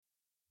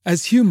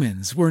As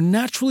humans, we're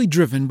naturally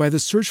driven by the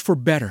search for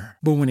better.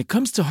 But when it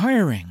comes to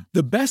hiring,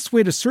 the best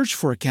way to search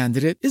for a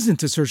candidate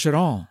isn't to search at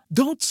all.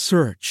 Don't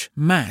search,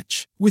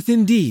 match with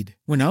Indeed.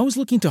 When I was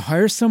looking to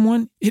hire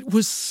someone, it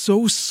was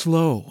so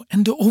slow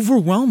and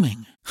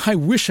overwhelming. I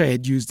wish I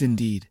had used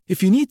Indeed.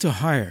 If you need to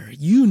hire,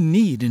 you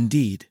need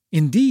Indeed.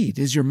 Indeed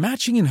is your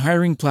matching and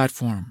hiring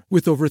platform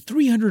with over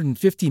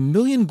 350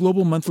 million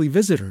global monthly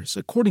visitors,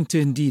 according to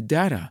Indeed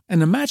data,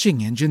 and a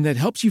matching engine that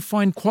helps you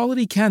find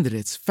quality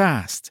candidates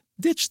fast.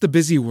 Ditch the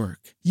busy work.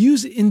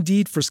 Use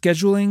Indeed for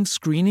scheduling,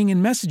 screening,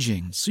 and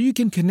messaging so you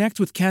can connect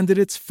with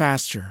candidates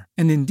faster.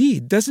 And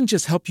Indeed doesn't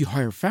just help you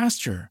hire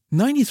faster.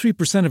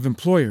 93% of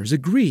employers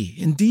agree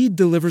Indeed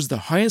delivers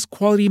the highest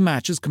quality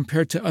matches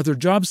compared to other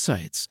job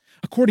sites,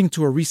 according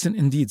to a recent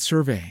Indeed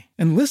survey.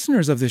 And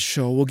listeners of this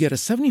show will get a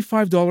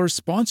 $75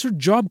 sponsored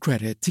job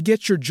credit to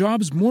get your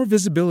jobs more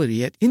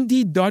visibility at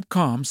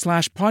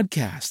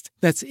Indeed.com/podcast.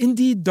 That's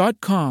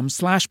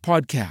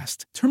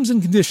Indeed.com/podcast. Terms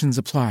and conditions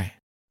apply.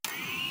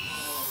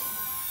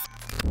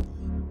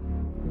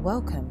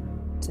 Welcome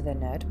to the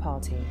Nerd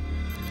Party.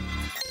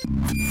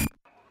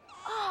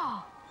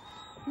 Oh,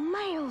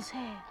 Miles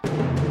here.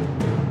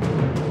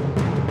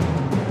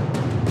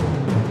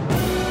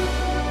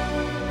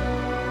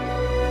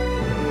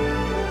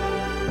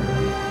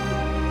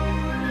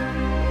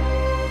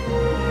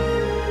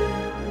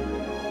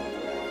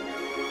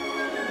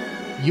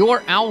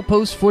 Your Owl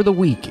Post for the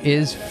week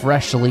is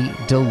freshly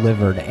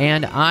delivered,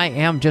 and I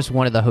am just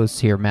one of the hosts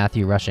here,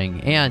 Matthew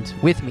Rushing, and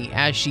with me,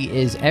 as she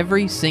is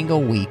every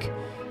single week,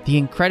 the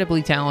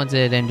incredibly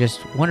talented and just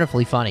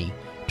wonderfully funny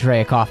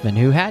Drea Kaufman,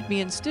 who had me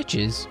in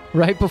stitches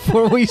right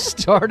before we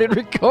started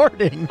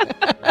recording.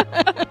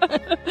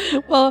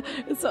 Well,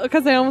 it's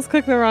because I almost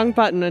clicked the wrong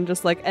button and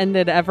just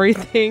ended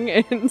everything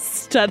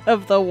instead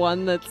of the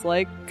one that's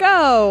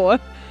go.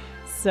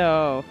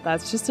 So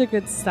that's just a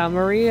good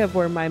summary of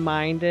where my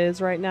mind is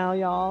right now,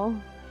 y'all.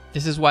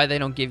 This is why they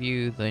don't give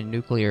you the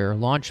nuclear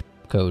launch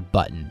code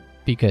button,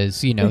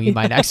 because, you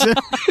might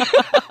accidentally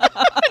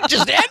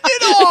just end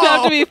it all! It'd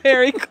have to be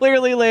very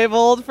clearly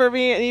labeled for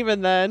me, and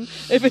even then,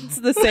 if it's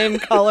the same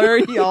color,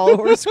 y'all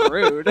were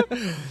screwed.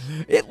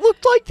 It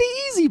looked like the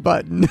easy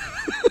button.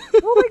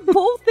 Well,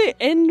 both the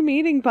end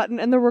meeting button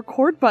and the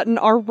record button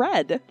are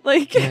red.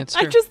 I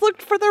just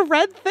looked for the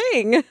red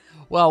thing.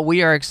 Well,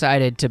 we are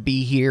excited to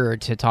be here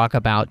to talk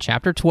about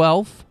Chapter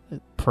 12,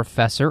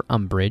 Professor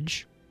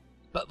Umbridge.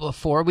 But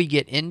before we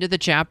get into the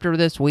chapter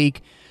this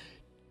week,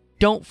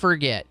 don't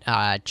forget,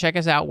 check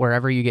us out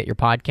wherever you get your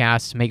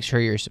podcasts. Make sure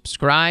you're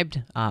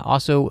subscribed.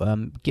 Also,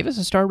 give us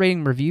a star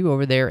rating review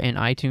over there in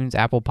iTunes,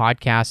 Apple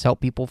Podcasts. Help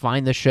people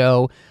find the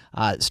show.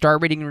 Star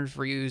rating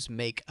reviews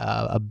make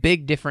a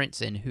big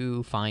difference in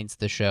who finds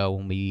the show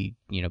when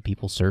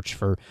people search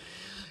for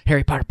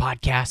Harry Potter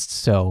podcasts,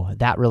 so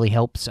that really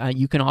helps.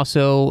 You can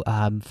also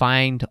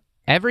find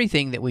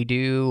everything that we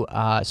do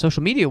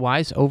social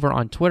media-wise over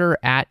on Twitter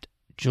at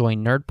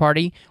Join Nerd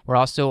Party. We're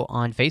also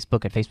on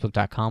Facebook at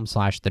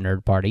facebook.com/The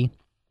Nerd Party.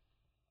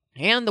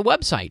 And the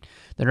website,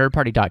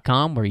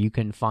 thenerdparty.com, where you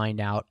can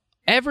find out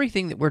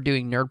everything that we're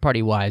doing Nerd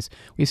Party-wise.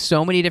 We have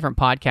so many different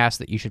podcasts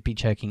that you should be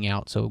checking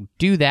out, so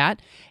do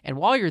that. And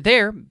while you're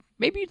there,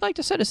 maybe you'd like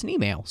to send us an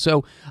email.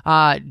 So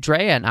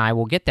Drea and I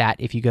will get that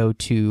if you go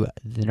to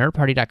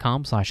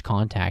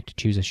thenerdparty.com/contact,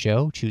 choose a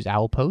show, choose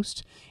Owl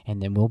Post,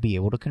 and then we'll be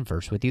able to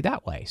converse with you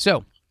that way.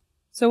 So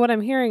what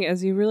I'm hearing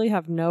is you really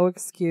have no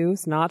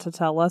excuse not to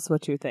tell us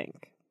what you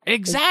think.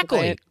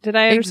 Exactly. Did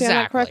I understand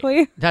that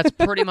correctly? That's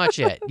pretty much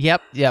it.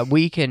 Yep. Yeah,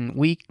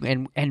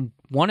 and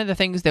one of the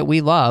things that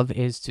we love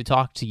is to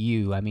talk to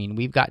you. I mean,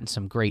 we've gotten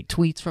some great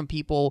tweets from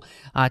people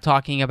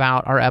talking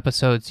about our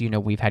episodes.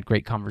 We've had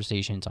great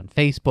conversations on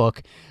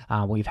Facebook.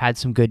 We've had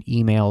some good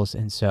emails.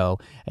 And so,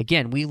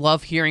 again, we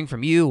love hearing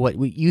from you, what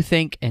you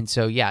think. And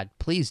so, yeah,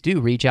 please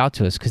do reach out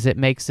to us because it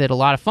makes it a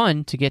lot of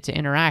fun to get to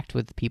interact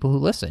with the people who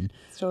listen.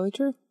 It's totally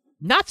true.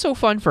 Not so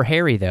fun for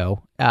Harry,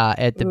 though,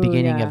 at the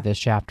beginning of this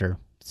chapter.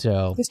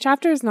 So this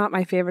chapter is not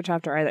my favorite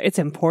chapter either. It's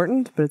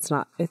important, but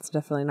it's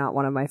definitely not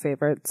one of my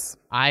favorites.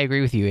 I agree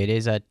with you. It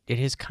is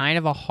kind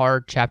of a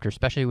hard chapter,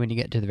 especially when you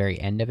get to the very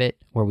end of it,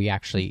 where we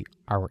actually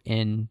are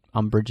in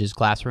Umbridge's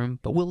classroom.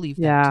 But we'll leave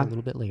that to a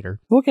little bit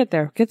later. We'll get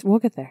there. We'll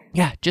get there.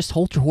 Yeah, just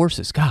hold your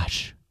horses.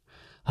 Gosh.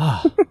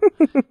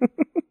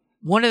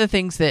 One of the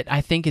things that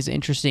I think is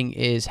interesting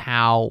is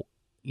how,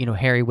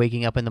 Harry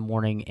waking up in the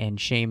morning and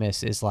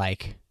Seamus is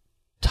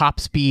top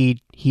speed.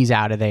 He's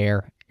out of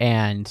there.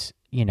 And,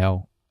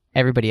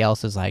 everybody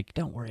else is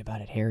don't worry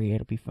about it, Harry.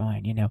 It'll be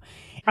fine,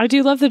 I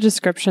do love the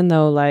description,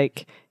 though.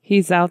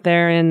 He's out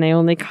there and they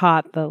only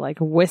caught the,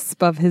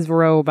 wisp of his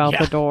robe out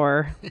the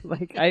door.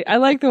 I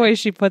like the way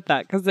she put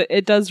that because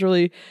it does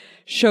really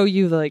show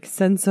you the,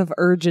 sense of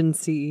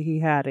urgency he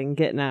had in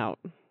getting out.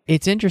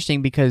 It's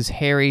interesting because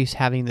Harry's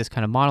having this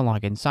kind of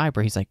monologue inside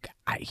where he's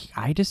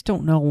I just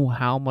don't know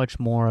how much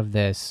more of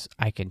this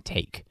I can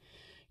take.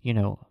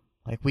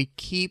 We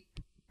keep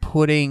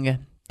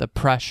putting the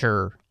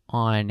pressure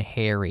on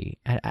Harry.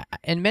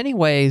 In many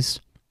ways,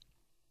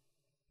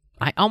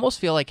 I almost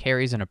feel like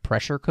Harry's in a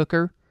pressure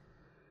cooker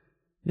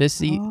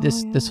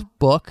this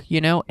book,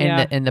 you know,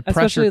 and the pressure,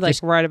 especially like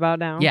just, right about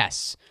now.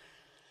 yes,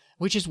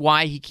 which is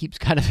why he keeps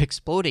kind of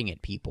exploding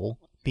at people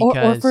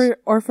because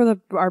or for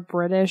our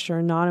British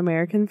or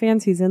non-American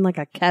fans, he's in like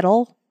a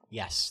kettle.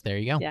 yes, there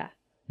you go. Yeah.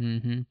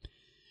 Mm-hmm.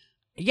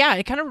 Yeah,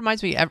 it kind of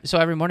reminds me. So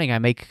every morning I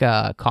make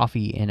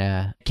coffee in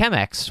a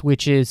Chemex,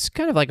 which is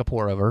kind of like a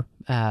pour over.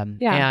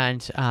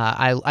 And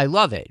I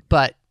love it.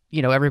 But,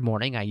 you know, every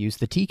morning I use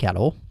the tea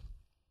kettle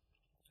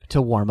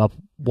to warm up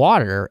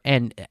water.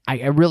 And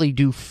I really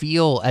do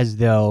feel as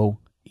though,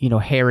 you know,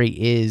 Harry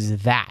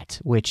is that,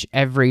 which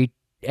every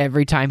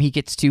time he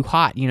gets too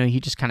hot, you know, he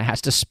just kind of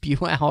has to spew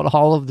out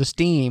all of the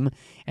steam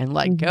and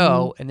let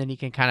go. And then he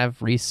can kind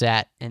of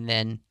reset. And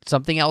then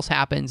something else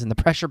happens and the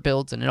pressure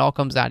builds and it all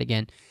comes out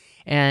again.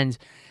 And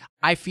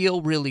I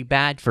feel really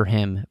bad for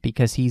him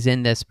because he's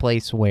in this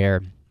place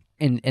where,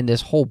 and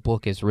this whole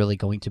book is really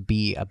going to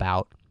be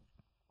about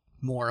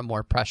more and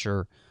more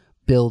pressure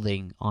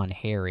building on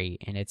Harry,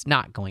 and it's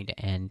not going to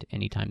end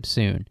anytime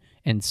soon.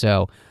 And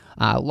so,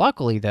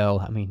 luckily, though,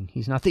 I mean,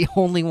 he's not the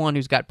only one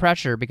who's got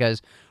pressure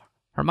because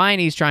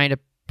Hermione's trying to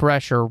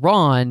pressure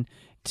Ron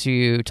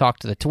to talk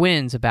to the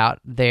twins about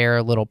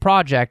their little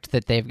project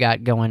that they've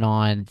got going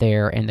on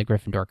there in the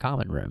Gryffindor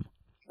common room.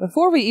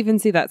 Before we even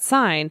see that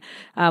sign,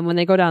 when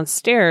they go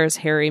downstairs,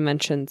 Harry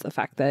mentions the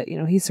fact that, you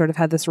know, he sort of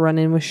had this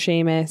run-in with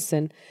Seamus,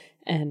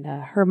 and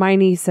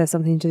Hermione says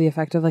something to the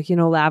effect of, like, you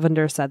know,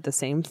 Lavender said the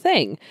same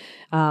thing.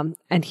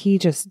 And he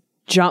just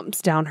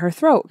jumps down her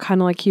throat,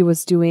 kind of like he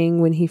was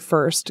doing when he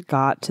first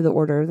got to the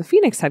Order of the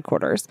Phoenix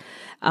headquarters.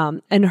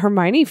 And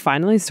Hermione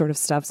finally sort of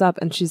steps up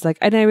and she's like,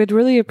 and I would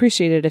really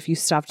appreciate it if you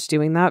stopped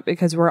doing that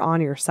because we're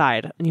on your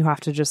side and you have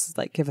to just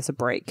like give us a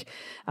break.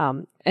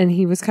 And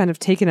he was kind of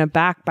taken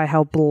aback by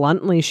how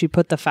bluntly she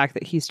put the fact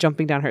that he's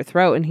jumping down her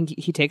throat. And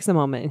he takes a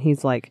moment and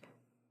he's like,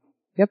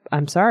 yep,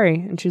 I'm sorry.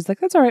 And she's like,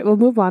 that's all right. We'll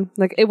move on.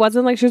 Like, it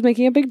wasn't like she was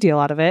making a big deal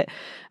out of it.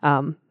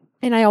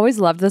 And I always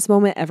loved this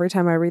moment every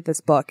time I read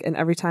this book and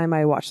every time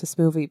I watch this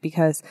movie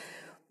because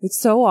it's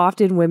so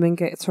often women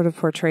get sort of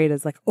portrayed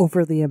as like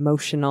overly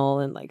emotional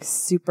and like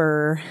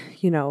super,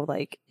 you know,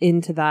 like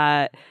into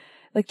that,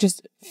 like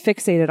just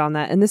fixated on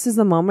that. And this is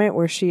the moment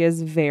where she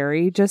is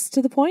very just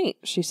to the point.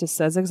 She just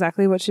says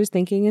exactly what she's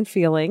thinking and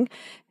feeling.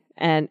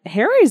 And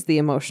Harry's the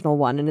emotional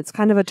one. And it's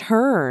kind of a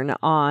turn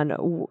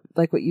on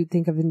like what you'd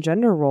think of in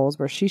gender roles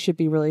where she should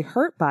be really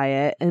hurt by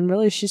it. And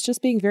really, she's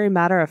just being very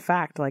matter of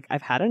fact. Like,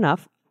 I've had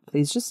enough.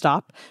 Please just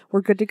stop.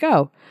 We're good to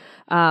go.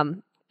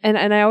 And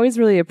I always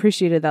really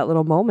appreciated that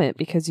little moment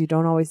because you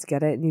don't always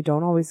get it and you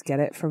don't always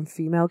get it from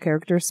female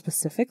characters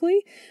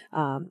specifically.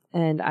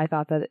 And I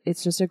thought that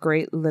it's just a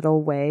great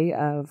little way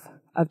of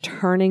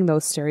turning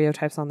those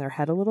stereotypes on their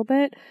head a little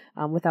bit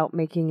without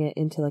making it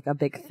into like a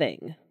big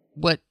thing.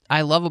 What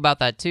I love about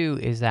that too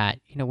is that,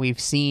 you know, we've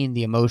seen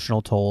the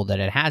emotional toll that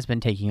it has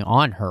been taking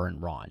on her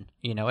and Ron,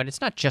 you know, and it's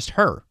not just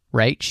her,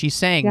 right? She's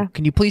saying,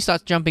 Can you please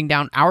stop jumping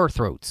down our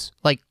throats?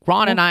 Like,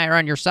 Ron and I are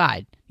on your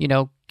side, you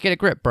know, get a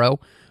grip, bro.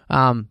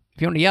 If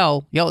you want to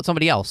yell at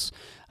somebody else.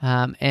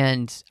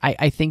 And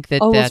I think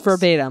that almost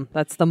verbatim.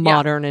 That's the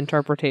modern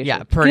interpretation.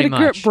 Yeah, pretty much.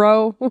 Get a grip,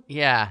 bro.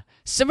 Yeah.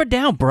 Simmer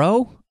down,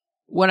 bro.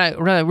 What I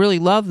really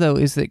love, though,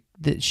 is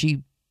that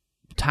she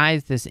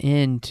ties this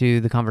into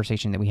the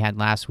conversation that we had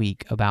last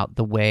week about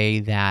the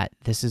way that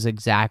this is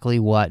exactly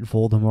what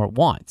Voldemort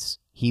wants.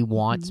 He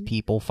wants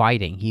people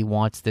fighting. He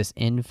wants this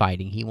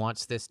infighting. He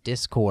wants this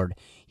discord.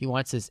 He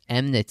wants this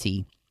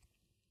enmity.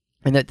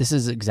 And that this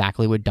is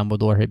exactly what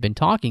Dumbledore had been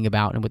talking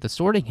about and what the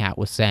Sorting Hat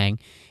was saying,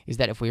 is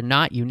that if we're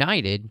not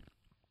united,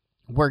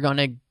 we're going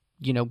to,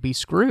 you know, be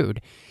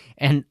screwed.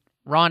 And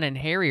Ron and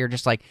Harry are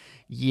just like,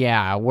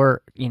 yeah, we're,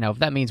 you know, if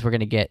that means we're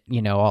going to get,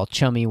 you know, all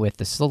chummy with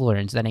the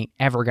Slytherins, that ain't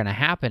ever going to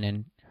happen.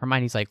 And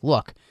Hermione's like,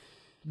 look,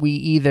 we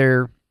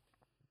either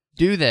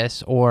do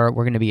this or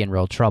we're going to be in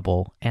real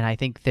trouble. And I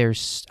think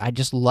I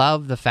just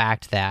love the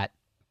fact that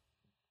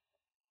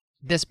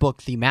this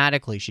book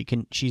thematically,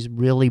 she's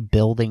really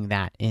building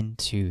that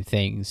into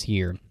things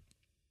here.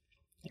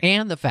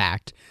 And the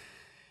fact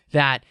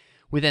that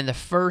within the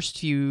first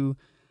few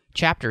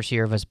chapters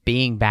here of us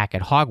being back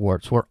at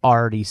Hogwarts, we're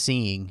already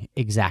seeing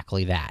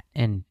exactly that.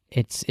 And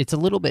it's a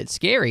little bit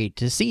scary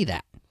to see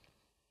that.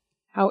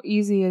 How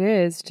easy it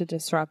is to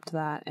disrupt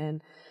that.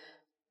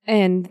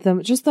 And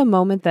the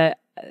moment that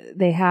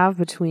they have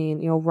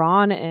between, you know,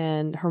 Ron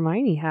and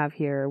Hermione have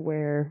here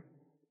where,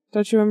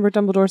 don't you remember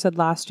Dumbledore said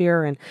last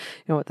year and,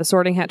 you know, what the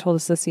Sorting Hat told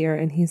us this year?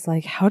 And he's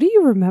like, how do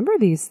you remember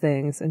these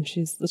things? And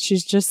she's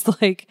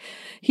just like,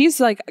 he's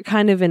like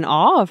kind of in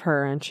awe of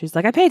her. And she's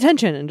like, I pay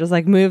attention, and just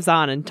like moves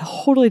on and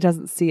totally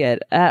doesn't see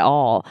it at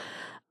all.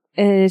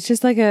 And it's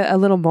just like a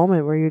little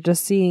moment where you're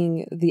just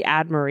seeing the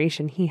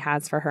admiration he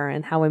has for her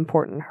and how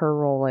important her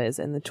role is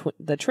in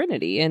the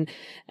Trinity. And,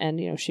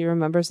 you know, she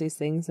remembers these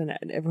things and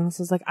everyone else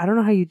is like, I don't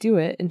know how you do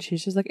it. And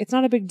she's just like, it's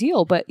not a big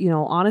deal. But, you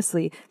know,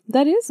 honestly,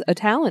 that is a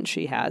talent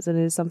she has. And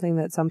it is something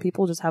that some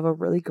people just have a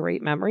really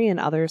great memory and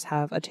others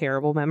have a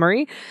terrible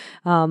memory.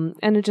 And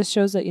it just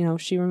shows that, you know,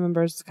 she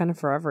remembers kind of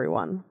for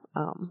everyone.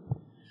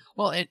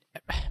 Well, I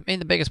mean,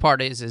 the biggest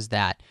part is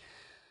that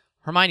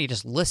Hermione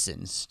just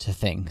listens to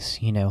things,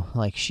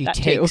 like she That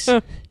takes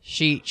too.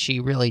 she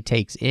really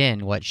takes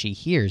in what she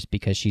hears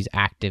because she's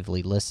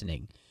actively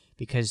listening,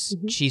 because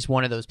she's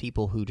one of those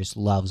people who just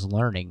loves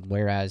learning,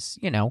 whereas,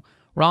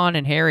 Ron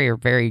and Harry are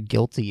very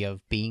guilty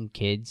of being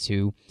kids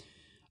who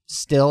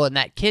still in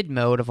that kid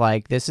mode of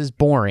like, this is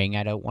boring,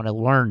 I don't want to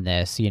learn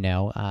this. They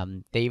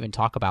even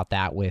talk about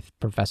that with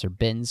Professor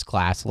Bin's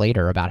class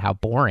later about how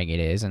boring it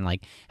is and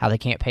like how they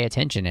can't pay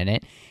attention in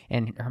it.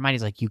 And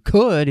Hermione's like, you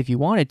could if you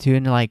wanted to,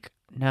 and they're like,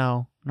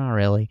 no, not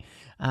really.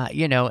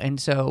 And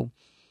so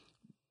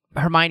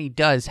Hermione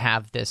does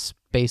have this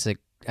basic,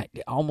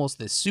 almost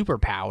this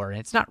superpower, and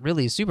it's not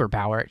really a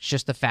superpower, it's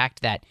just the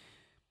fact that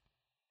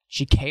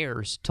she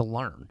cares to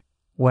learn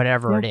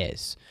whatever it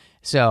is.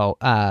 So,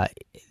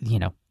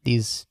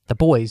 the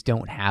boys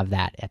don't have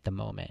that at the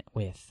moment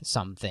with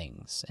some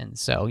things. And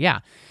so,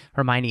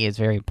 Hermione is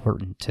very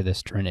important to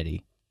this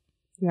trinity.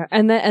 Yeah,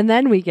 and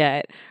then we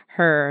get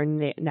her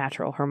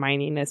natural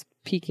Hermione-ness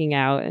peeking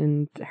out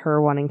and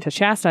her wanting to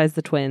chastise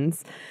the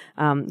twins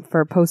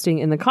for posting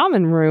in the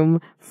common room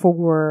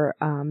for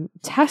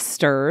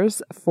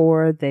testers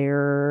for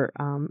their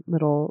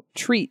little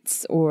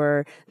treats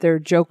or their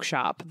joke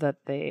shop that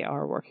they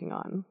are working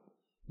on.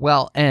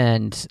 Well,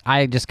 and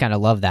I just kind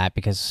of love that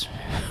because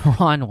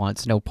Ron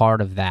wants no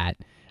part of that.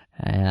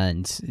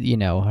 And,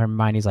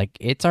 Hermione's like,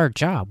 it's our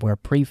job. We're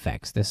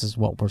prefects. This is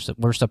what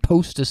we're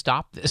supposed to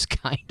stop this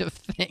kind of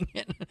thing.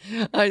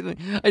 And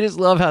I just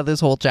love how this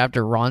whole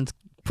chapter, Ron's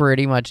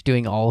pretty much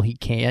doing all he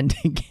can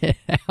to get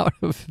out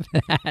of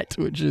that,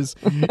 which is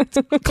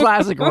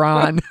classic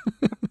Ron.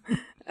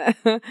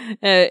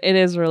 It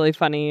is really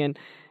funny.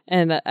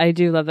 And I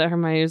do love that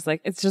Hermione's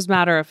like, it's just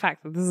matter of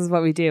fact that this is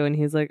what we do. And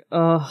he's like,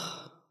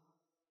 ugh.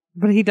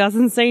 But he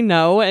doesn't say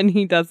no, and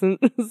he doesn't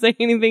say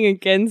anything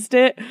against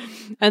it.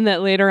 And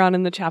that later on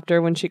in the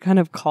chapter, when she kind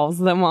of calls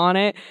them on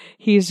it,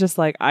 he's just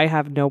like, I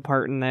have no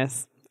part in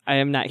this. I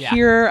am not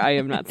here. I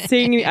am not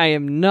saying I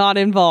am not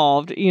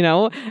involved,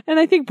 And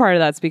I think part of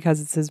that's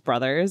because it's his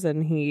brothers,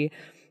 and he,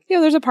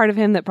 there's a part of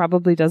him that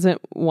probably doesn't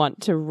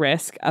want to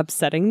risk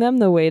upsetting them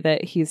the way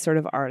that he's sort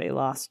of already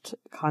lost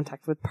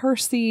contact with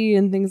Percy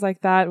and things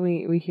like that.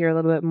 We hear a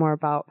little bit more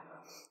about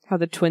how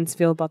the twins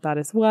feel about that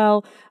as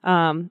well.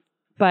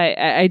 But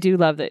I do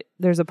love that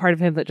there's a part of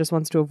him that just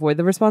wants to avoid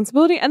the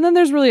responsibility. And then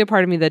there's really a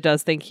part of me that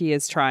does think he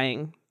is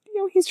trying,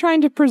 he's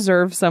trying to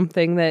preserve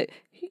something that,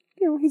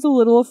 he's a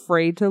little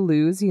afraid to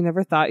lose. He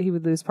never thought he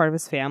would lose part of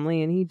his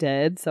family, and he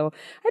did. So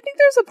I think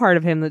there's a part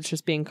of him that's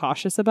just being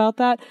cautious about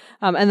that.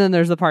 And then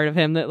there's the part of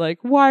him that like,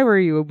 why were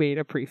you made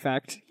a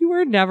prefect? You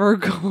were never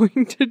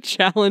going to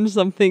challenge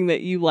something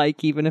that you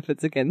like, even if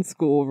it's against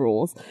school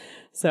rules.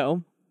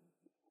 So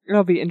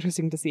it'll be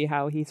interesting to see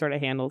how he sort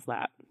of handles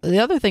that. The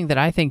other thing that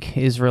I think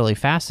is really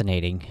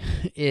fascinating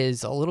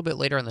is a little bit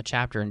later in the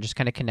chapter and just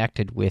kind of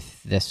connected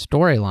with this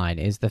storyline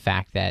is the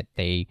fact that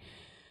they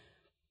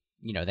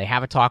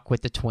have a talk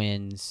with the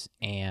twins,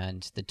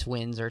 and the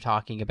twins are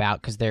talking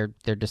about, because they're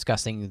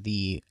discussing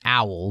the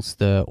owls,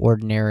 the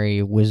ordinary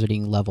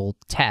wizarding level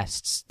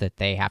tests that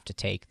they have to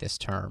take this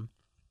term.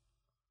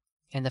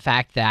 And the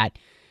fact that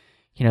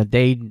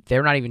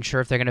they're not even sure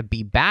if they're going to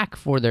be back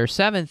for their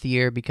 7th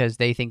year because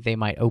they think they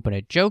might open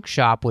a joke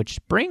shop,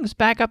 which brings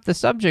back up the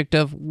subject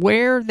of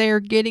where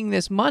they're getting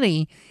this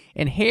money.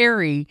 And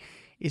Harry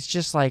is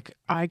just like,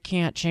 I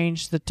can't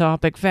change the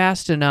topic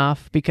fast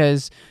enough,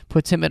 because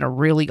puts him in a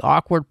really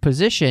awkward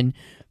position.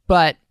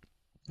 But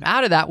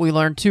out of that, we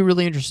learned 2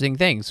 really interesting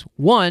things.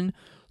 One,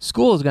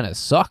 school is going to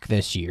suck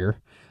this year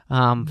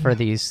for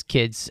these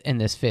kids in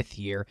this 5th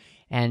year.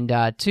 And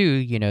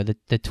 2,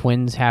 the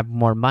twins have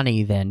more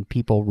money than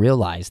people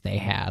realize they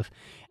have.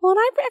 Well, and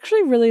I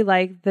actually really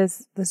like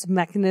this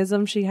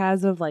mechanism she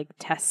has of like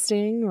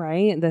testing,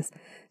 right? This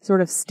sort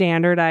of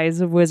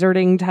standardized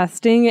wizarding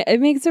testing. It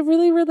makes it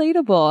really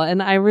relatable.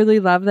 And I really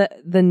love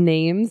that the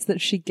names that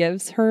she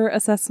gives her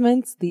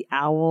assessments, the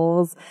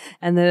owls,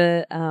 and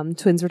the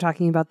twins were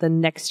talking about the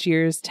next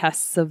year's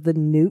tests of the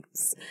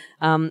newts.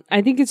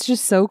 I think it's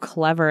just so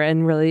clever,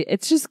 and really,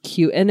 it's just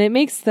cute. And it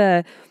makes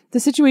the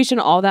situation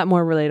all that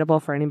more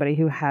relatable for anybody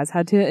who has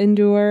had to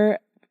endure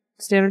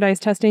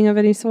standardized testing of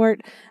any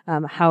sort,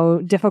 how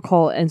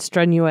difficult and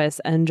strenuous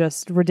and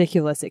just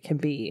ridiculous it can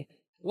be.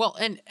 Well,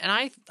 and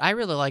I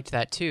really liked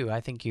that too.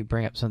 I think you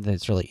bring up something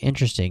that's really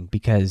interesting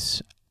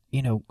because,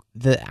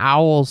 the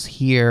owls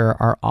here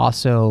are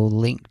also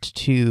linked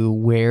to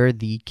where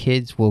the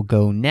kids will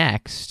go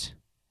next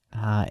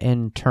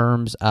in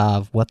terms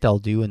of what they'll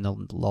do in the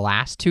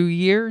last 2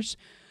 years,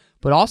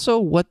 but also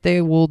what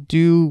they will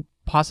do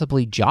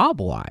possibly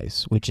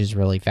job-wise, which is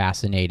really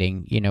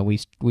fascinating.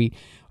 We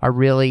are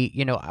really,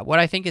 what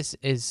I think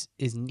is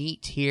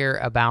neat here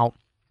about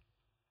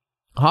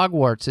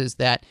Hogwarts is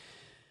that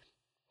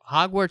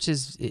Hogwarts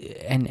is,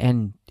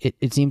 and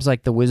it seems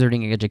like the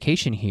wizarding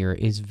education here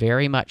is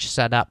very much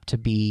set up to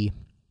be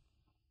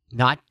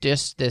not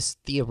just this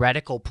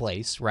theoretical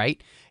place,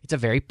 right? It's a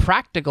very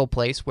practical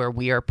place where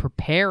we are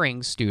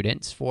preparing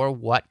students for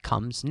what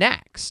comes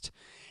next,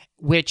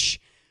 which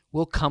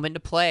will come into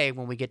play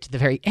when we get to the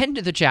very end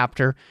of the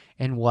chapter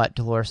and what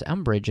Dolores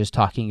Umbridge is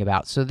talking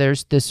about. So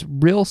there's this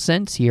real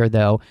sense here,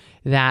 though,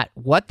 that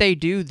what they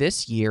do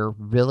this year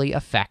really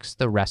affects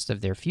the rest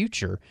of their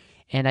future.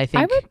 And I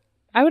think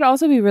I would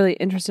also be really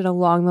interested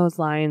along those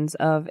lines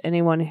of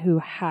anyone who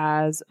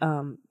has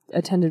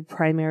attended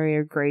primary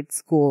or grade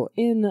school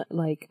in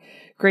like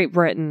Great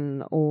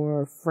Britain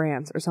or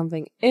France or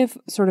something, if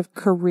sort of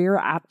career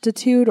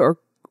aptitude or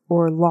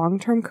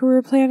long-term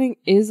career planning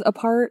is a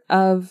part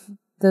of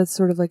the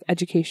sort of like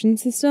education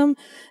system.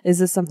 Is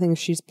this something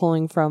she's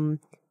pulling from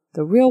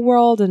the real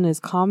world and is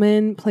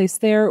commonplace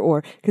there?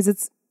 Or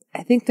because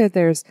I think that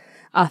there's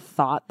a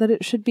thought that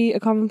it should be a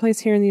commonplace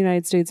here in the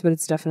United States, but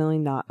it's definitely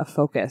not a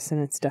focus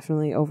and it's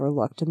definitely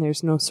overlooked. And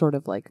there's no sort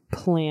of like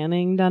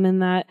planning done in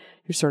that.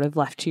 You're sort of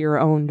left to your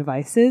own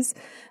devices.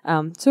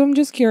 So I'm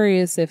just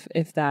curious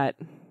if that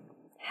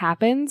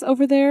happens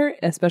over there,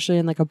 especially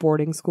in like a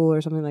boarding school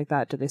or something like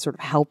that. Do they sort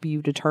of help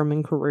you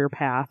determine career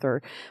path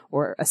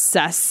or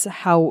assess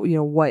how,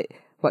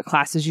 what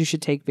classes you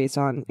should take based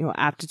on,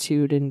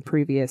 aptitude in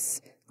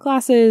previous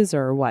classes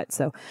or what?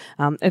 So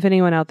if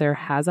anyone out there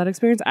has that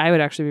experience, I would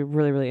actually be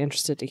really, really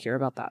interested to hear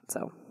about that.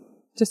 So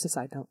just a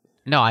side note.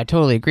 No, I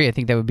totally agree. I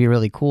think that would be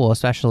really cool,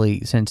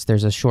 especially since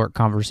there's a short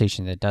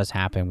conversation that does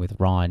happen with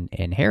Ron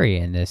and Harry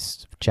in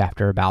this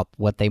chapter about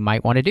what they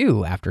might want to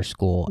do after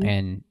school. Mm-hmm.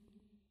 And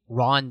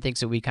Ron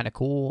thinks it would be kind of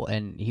cool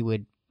and he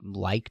would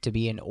like to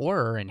be an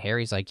Auror, and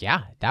Harry's like,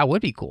 yeah, that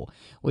would be cool,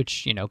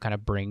 which, kind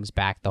of brings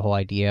back the whole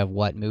idea of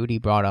what Moody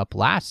brought up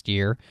last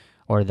year,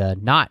 or the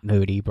not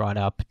Moody brought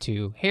up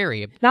to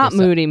Harry. Not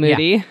Moody.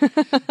 Yeah.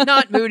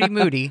 Not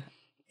Moody.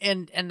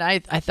 And I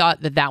thought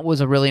that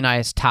was a really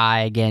nice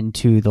tie again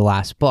to the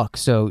last book.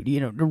 So,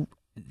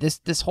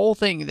 this whole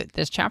thing, that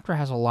this chapter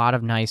has a lot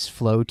of nice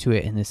flow to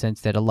it in the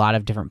sense that a lot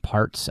of different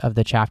parts of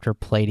the chapter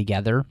play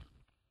together.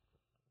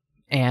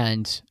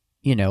 And,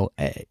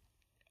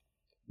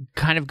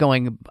 kind of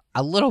going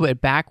a little bit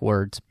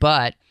backwards,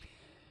 but,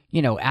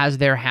 as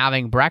they're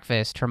having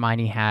breakfast,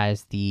 Hermione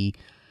has the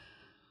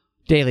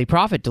Daily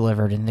Prophet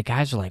delivered, and the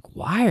guys are like,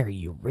 why are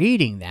you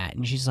reading that?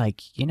 And she's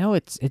like,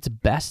 it's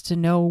best to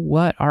know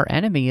what our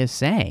enemy is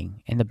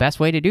saying. And the best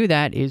way to do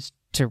that is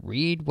to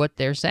read what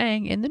they're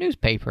saying in the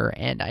newspaper.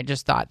 And I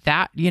just thought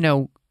that,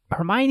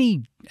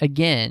 Hermione,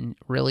 again,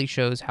 really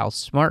shows how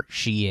smart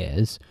she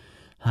is.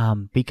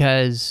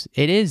 Because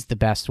it is the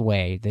best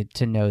way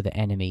to know the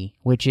enemy,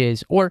 which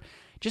is, or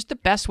just the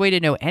best way to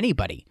know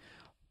anybody.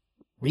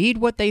 Read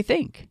what they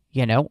think,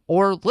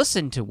 or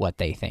listen to what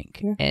they think.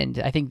 Yeah. And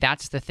I think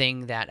that's the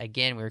thing that,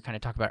 again, we were kind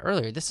of talking about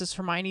earlier. This is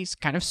Hermione's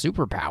kind of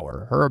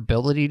superpower, her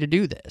ability to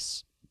do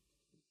this.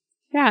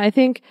 Yeah, I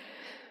think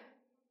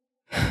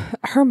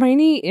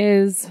Hermione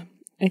is,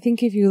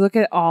 if you look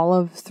at all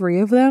of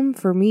three of them,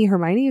 for me,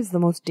 Hermione is the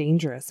most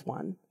dangerous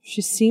one.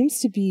 She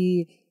seems to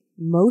be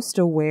most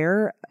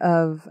aware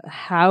of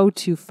how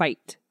to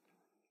fight,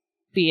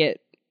 be it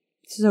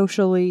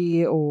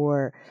socially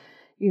or,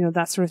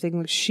 that sort of thing.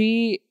 Like,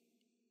 she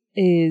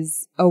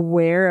is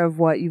aware of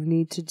what you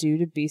need to do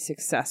to be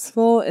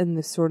successful in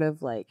this sort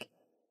of like,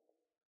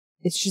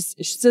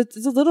 it's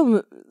a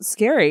little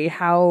scary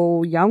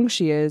how young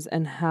she is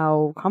and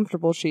how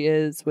comfortable she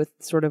is with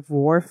sort of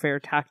warfare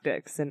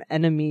tactics and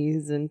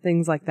enemies and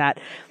things like that.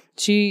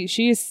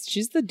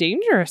 She's the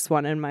dangerous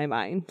one in my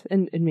mind,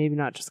 and maybe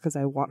not just because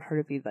I want her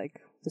to be like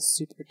the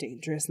super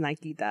dangerous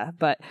Nikita,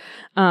 but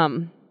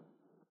I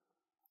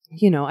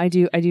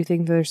do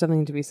think there's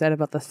something to be said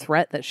about the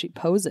threat that she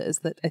poses.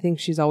 That I think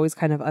she's always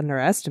kind of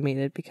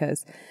underestimated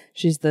because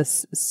she's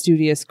this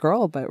studious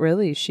girl, but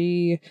really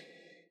she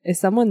is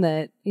someone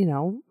that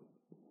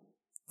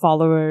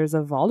followers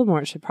of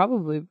Voldemort should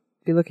probably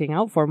be looking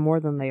out for more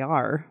than they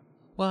are.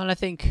 Well, and I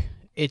think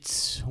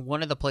it's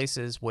one of the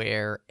places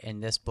where,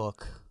 in this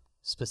book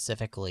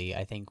specifically,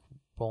 I think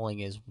Rowling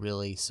is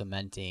really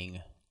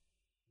cementing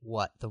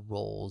what the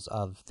roles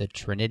of the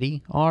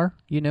Trinity are,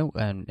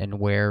 and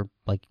where,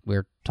 like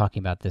we're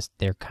talking about this,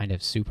 their kind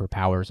of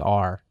superpowers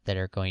are that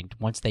are going to,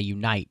 once they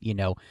unite,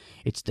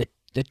 it's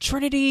the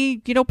Trinity,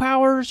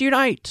 powers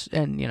unite,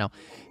 and,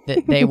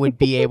 that they would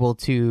be able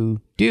to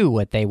do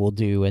what they will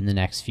do in the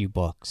next few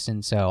books.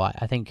 And so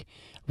I think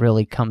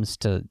really comes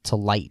to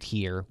light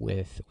here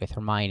with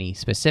Hermione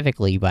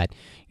specifically, but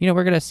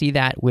we're going to see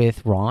that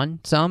with Ron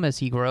some as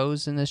he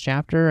grows in this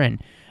chapter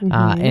and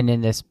and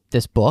in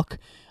this book,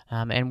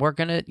 and we're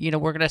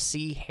gonna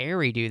see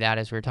Harry do that,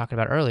 as we were talking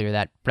about earlier.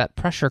 That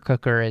pressure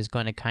cooker is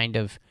going to kind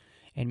of,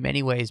 in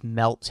many ways,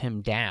 melt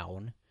him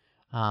down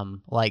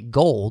like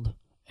gold,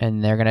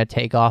 and they're going to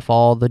take off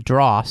all the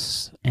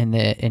dross,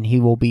 and he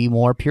will be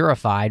more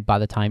purified by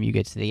the time you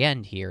get to the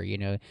end here.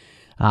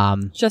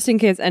 Just in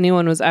case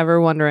anyone was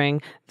ever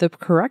wondering the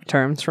correct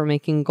terms for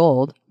making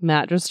gold,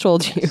 Matt just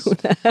told you.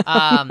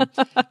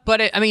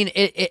 But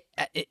it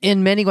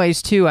in many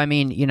ways too.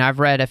 I've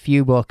read a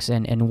few books,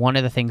 and one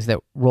of the things that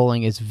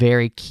Rowling is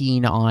very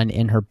keen on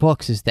in her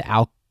books is the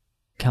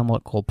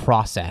alchemical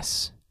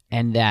process.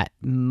 and that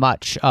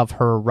much of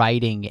her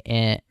writing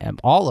and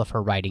all of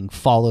her writing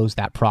follows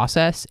that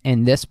process.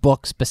 And this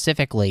book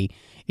specifically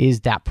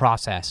is that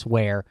process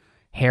where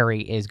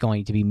Harry is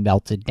going to be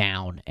melted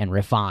down and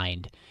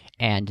refined.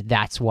 And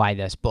that's why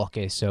this book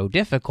is so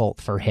difficult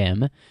for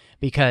him,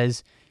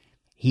 because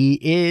he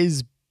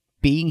is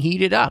being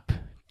heated up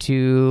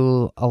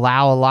to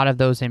allow a lot of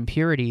those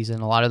impurities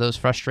and a lot of those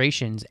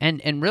frustrations.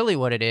 And really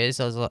what it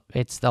is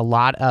it's a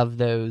lot of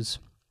those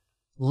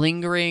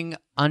lingering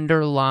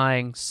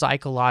underlying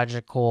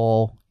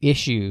psychological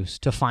issues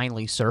to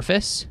finally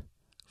surface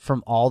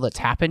from all that's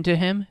happened to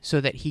him so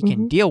that he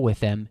can deal with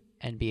them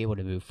and be able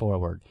to move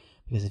forward.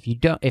 Because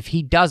if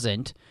he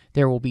doesn't,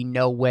 there will be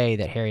no way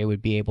that Harry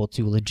would be able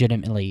to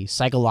legitimately,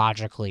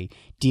 psychologically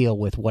deal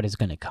with what is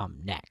going to come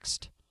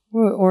next.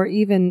 Or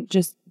even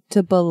just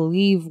to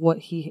believe what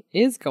he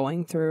is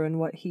going through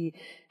and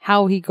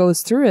how he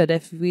goes through it.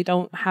 If we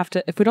don't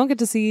get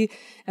to see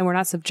and we're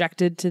not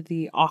subjected to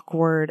the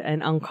awkward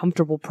and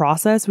uncomfortable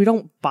process, we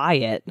don't buy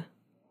it.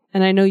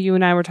 And I know you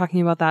and I were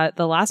talking about that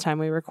the last time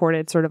we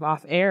recorded sort of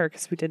off air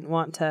because we didn't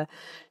want to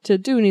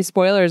do any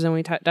spoilers, and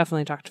we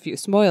definitely talked a few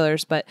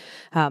spoilers. But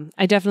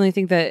I definitely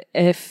think that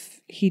if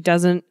he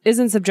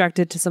isn't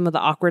subjected to some of the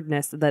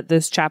awkwardness that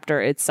this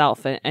chapter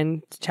itself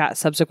and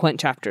subsequent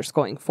chapters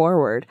going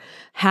forward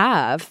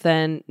have,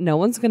 then no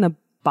one's going to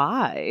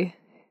buy.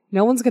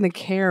 No one's going to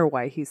care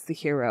why he's the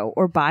hero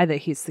or buy that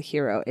he's the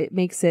hero. It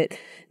makes it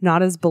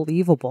not as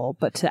believable,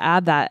 but to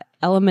add that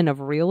element of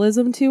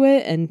realism to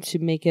it and to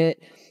make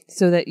it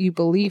so that you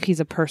believe he's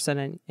a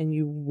person and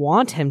you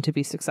want him to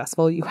be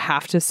successful, you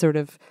have to sort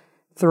of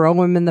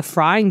throw him in the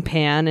frying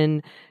pan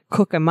and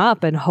cook him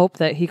up and hope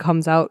that he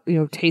comes out,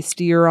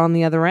 tastier on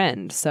the other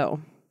end.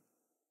 So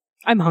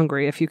I'm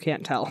hungry, if you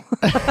can't tell.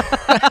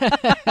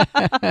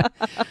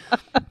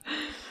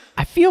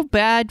 I feel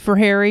bad for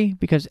Harry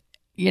because,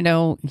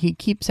 he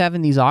keeps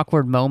having these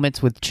awkward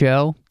moments with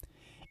Cho.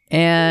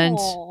 And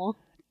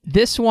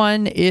this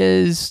one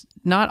is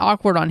not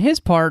awkward on his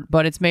part,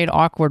 but it's made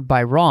awkward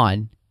by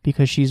Ron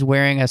because she's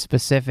wearing a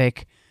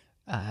specific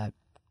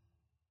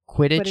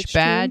Quidditch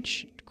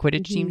badge,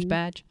 Quidditch team's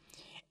badge.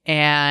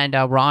 And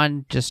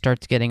Ron just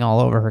starts getting all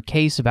over her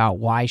case about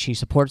why she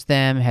supports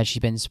them. Has she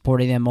been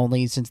supporting them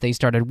only since they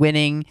started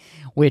winning?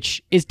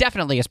 Which is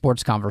definitely a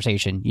sports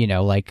conversation.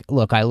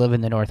 Look, I live in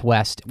the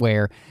Northwest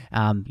where,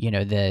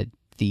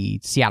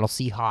 the Seattle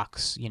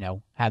Seahawks,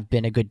 have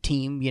been a good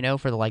team,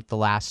 for the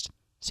last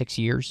 6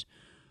 years.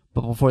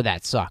 But before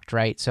that sucked,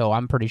 right? So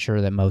I'm pretty sure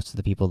that most of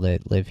the people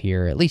that live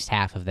here, at least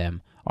half of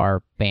them,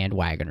 are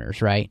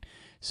bandwagoners, right?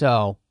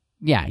 So,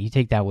 yeah, you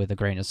take that with a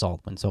grain of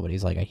salt when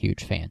somebody's a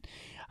huge fan.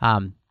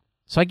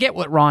 So I get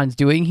what Ron's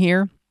doing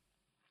here,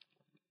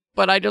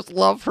 but I just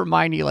love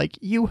Hermione.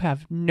 You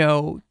have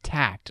no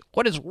tact.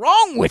 What is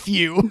wrong with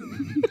you?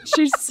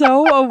 She's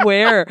so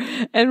aware,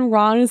 and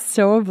Ron is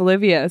so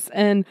oblivious.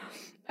 And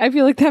I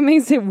feel like that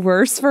makes it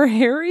worse for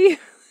Harry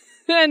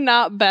and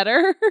not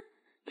better.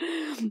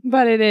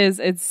 But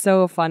it's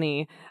so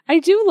funny. I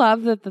do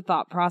love that the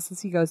thought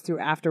process he goes through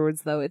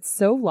afterwards, though. It's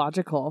so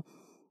logical.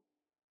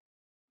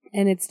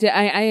 And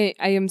I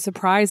am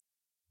surprised.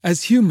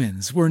 As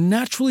humans, we're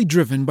naturally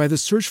driven by the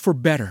search for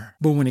better.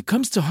 But when it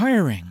comes to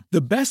hiring,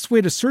 the best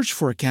way to search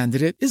for a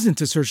candidate isn't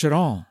to search at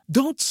all.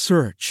 Don't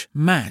search,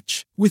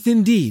 match with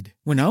Indeed.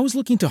 When I was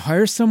looking to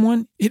hire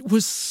someone, it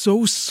was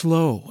so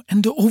slow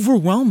and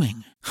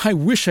overwhelming. I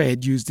wish I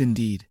had used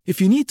Indeed.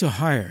 If you need to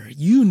hire,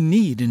 you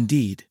need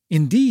Indeed.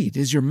 Indeed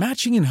is your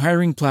matching and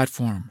hiring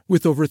platform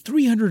with over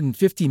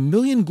 350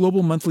 million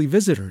global monthly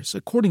visitors,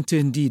 according to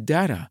Indeed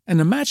data, and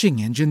a matching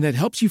engine that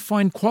helps you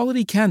find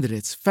quality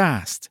candidates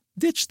fast.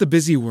 Ditch the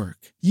busy work.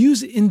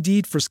 Use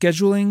Indeed for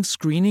scheduling,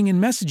 screening,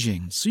 and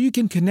messaging so you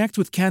can connect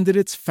with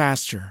candidates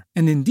faster.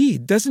 And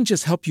Indeed doesn't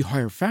just help you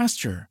hire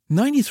faster.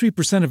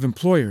 93% of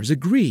employers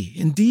agree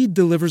Indeed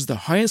delivers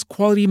the highest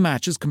quality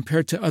matches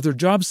compared to other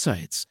job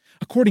sites,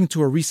 according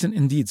to a recent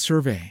Indeed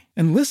survey.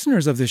 And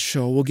listeners of this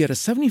show will get a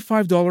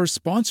 $75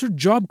 sponsored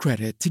job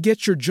credit to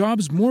get your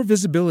jobs more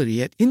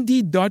visibility at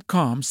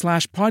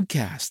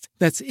Indeed.com/podcast.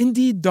 That's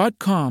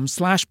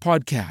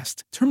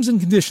Indeed.com/podcast. Terms and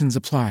conditions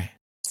apply.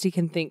 He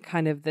can think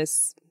kind of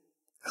this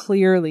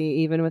clearly,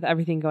 even with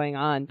everything going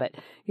on. But,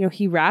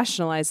 he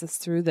rationalizes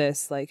through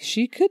this.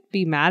 She could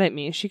be mad at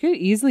me. She could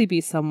easily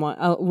be someone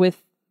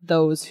with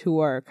those who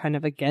are kind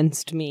of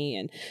against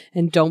me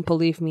and don't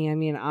believe me. I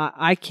mean,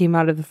 I came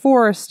out of the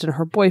forest and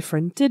her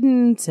boyfriend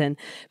didn't.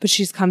 But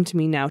she's come to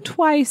me now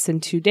twice in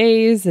 2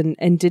 days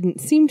and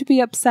didn't seem to be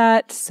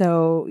upset.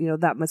 So,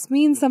 that must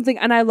mean something.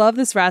 And I love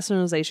this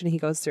rationalization he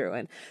goes through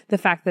and the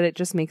fact that it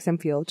just makes him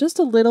feel just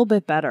a little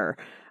bit better.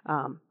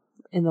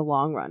 In the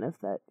long run of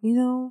that,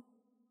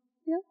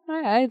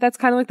 that's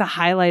kind of the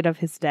highlight of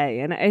his day.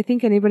 And I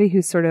think anybody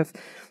who's sort of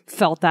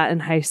felt that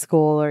in high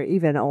school or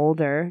even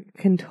older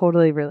can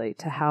totally relate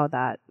to how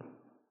that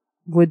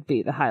would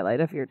be the highlight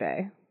of your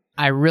day.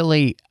 I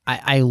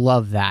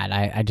love that.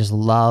 I just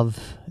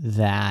love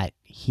that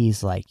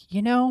he's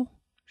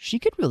she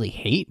could really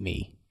hate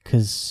me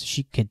because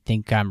she could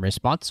think I'm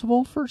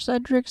responsible for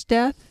Cedric's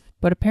death,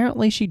 but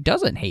apparently she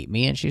doesn't hate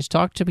me, and she's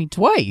talked to me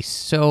twice.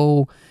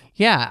 So,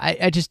 yeah,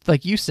 I just,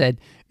 like you said,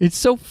 it's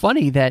so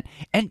funny that,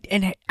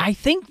 and I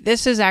think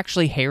this is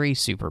actually Harry's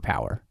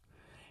superpower.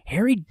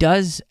 Harry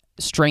does,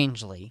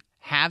 strangely,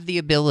 have the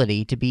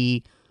ability to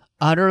be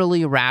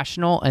utterly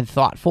rational and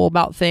thoughtful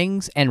about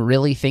things and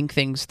really think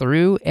things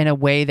through in a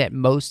way that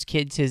most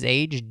kids his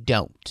age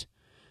don't.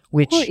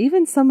 Which, or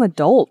even some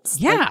adults,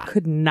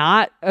 could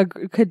not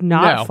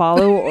No.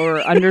 follow or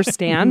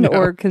understand No.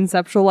 or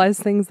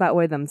conceptualize things that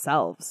way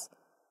themselves.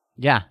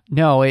 yeah,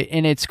 no,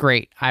 and it's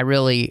great. I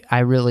really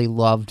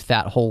loved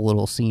that whole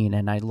little scene,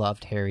 and I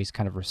loved Harry's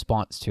kind of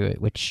response to it,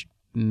 which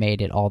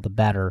made it all the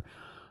better.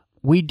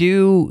 We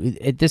do,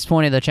 at this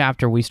point of the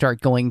chapter, we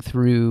start going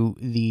through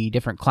the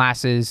different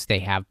classes. They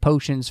have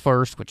potions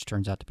first, which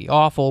turns out to be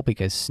awful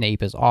because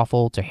Snape is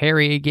awful to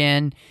Harry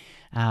again,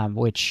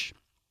 which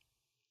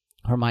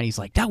Hermione's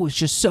like, that was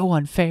just so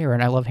unfair.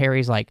 And I love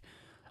Harry's like,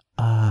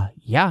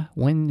 yeah,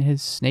 when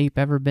has Snape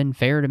ever been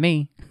fair to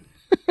me?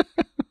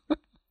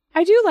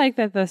 I do like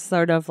that this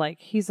sort of like,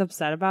 he's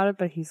upset about it,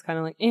 but he's kind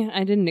of like,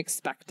 I didn't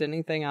expect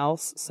anything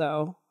else,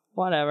 so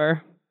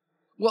whatever.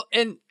 Well,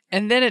 and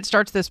then it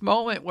starts this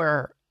moment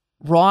where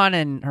Ron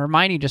and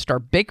Hermione just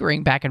start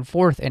bickering back and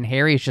forth, and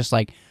Harry's just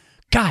like,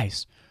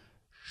 guys,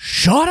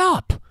 shut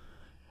up.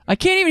 I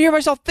can't even hear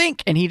myself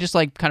think. And he just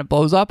like kind of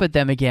blows up at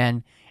them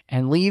again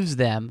and leaves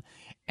them.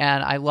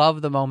 And I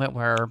love the moment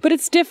where... But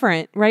it's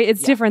different, right?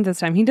 It's different this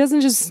time. He doesn't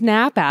just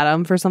snap at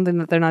them for something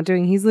that they're not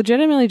doing. He's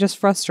legitimately just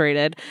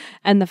frustrated.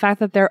 And the fact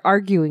that they're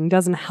arguing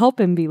doesn't help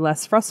him be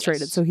less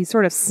frustrated. Yes. So he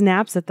sort of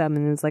snaps at them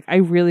and is like, I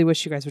really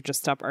wish you guys would just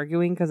stop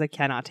arguing because I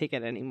cannot take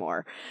it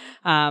anymore.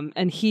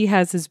 And he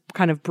has his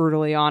kind of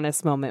brutally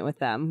honest moment with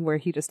them where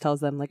he just tells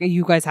them, like,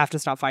 you guys have to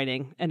stop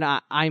fighting. And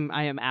I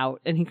am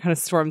out. And he kind of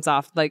storms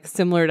off, like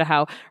similar to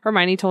how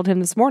Hermione told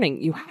him this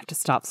morning, you have to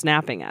stop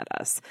snapping at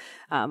us.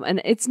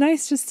 And it's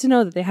nice just to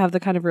know that they have the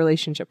kind of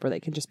relationship where they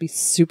can just be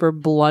super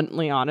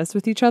bluntly honest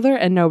with each other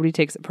and nobody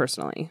takes it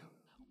personally.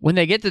 When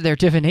they get to their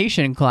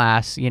divination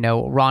class,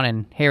 Ron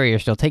and Harry are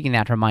still taking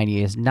that.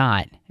 Hermione is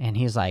not. And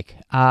he's like,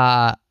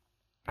 Hermione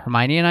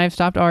and I have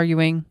stopped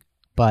arguing,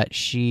 but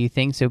she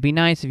thinks it would be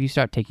nice if you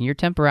start taking your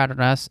temper out on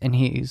us. And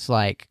he's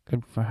like,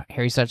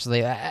 Harry's such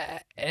the,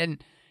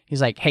 and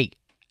he's like, hey,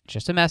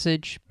 just a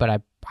message,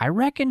 but I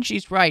reckon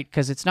she's right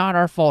because it's not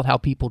our fault how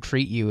people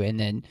treat you. And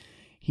then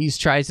he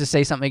tries to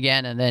say something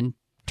again, and then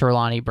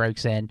Trelawney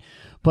breaks in.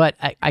 But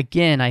I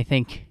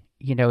think,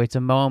 it's a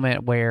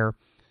moment where,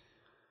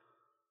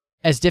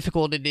 as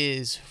difficult it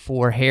is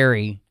for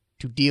Harry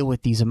to deal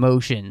with these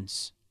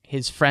emotions,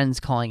 his friends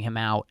calling him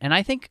out, and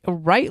I think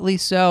rightly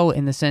so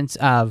in the sense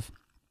of,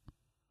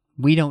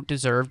 we don't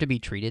deserve to be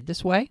treated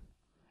this way,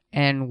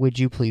 and would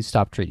you please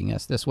stop treating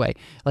us this way?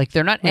 Like,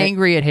 they're not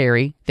angry at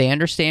Harry. They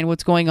understand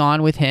what's going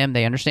on with him.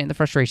 They understand the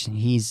frustration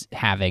he's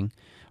having.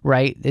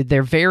 Right?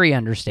 They're very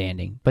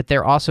understanding, but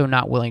they're also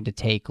not willing to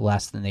take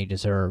less than they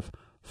deserve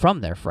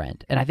from their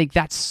friend. And I think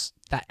it's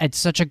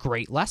such a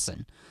great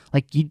lesson.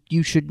 Like,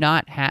 you should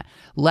not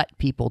let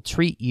people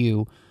treat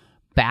you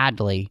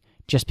badly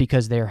just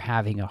because they're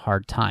having a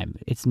hard time.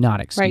 It's not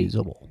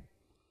excusable.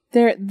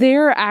 Right.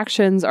 Their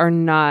actions are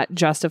not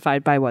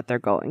justified by what they're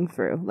going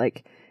through.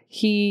 Like,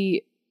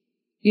 he,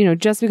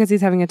 just because he's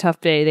having a tough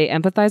day, they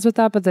empathize with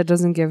that, but that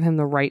doesn't give him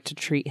the right to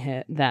treat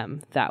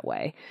them that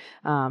way.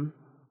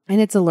 And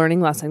it's a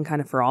learning lesson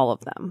kind of for all of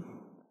them.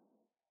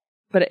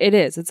 But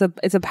it's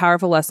a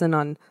powerful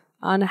lesson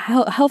on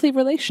healthy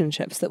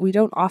relationships that we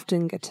don't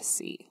often get to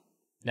see.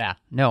 Yeah,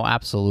 no,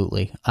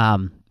 absolutely.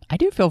 I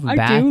do feel bad.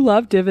 I do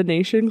love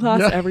divination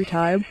class every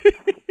time.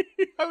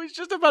 I was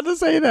just about to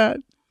say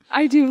that.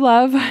 I do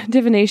love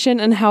divination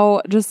and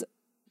how just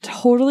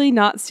totally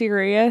not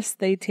serious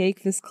they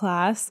take this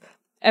class.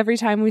 Every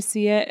time we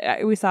see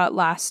it, we saw it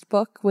last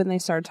book when they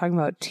started talking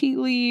about tea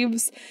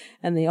leaves,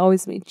 and they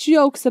always made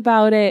jokes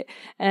about it.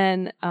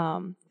 And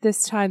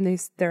this time they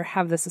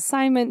have this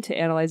assignment to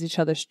analyze each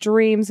other's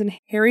dreams, and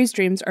Harry's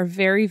dreams are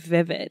very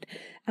vivid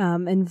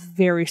and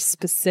very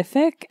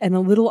specific and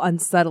a little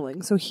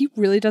unsettling. So he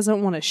really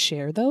doesn't want to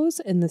share those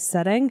in the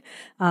setting.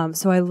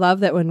 So I love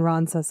that when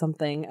Ron says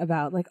something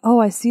about like, oh,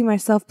 I see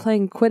myself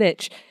playing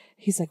Quidditch.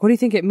 He's like, what do you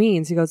think it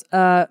means? He goes,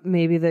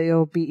 maybe that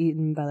you'll be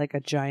eaten by like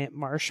a giant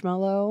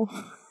marshmallow.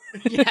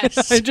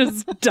 Yes. I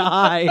just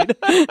died.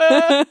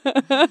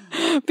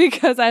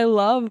 Because I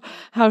love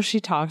how she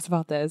talks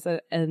about this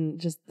and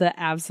just the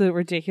absolute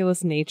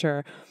ridiculous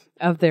nature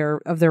of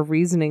their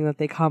reasoning that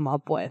they come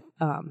up with.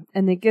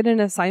 And they get an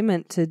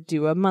assignment to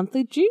do a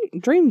monthly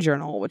dream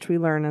journal, which we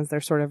learn as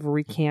they're sort of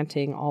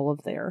recanting all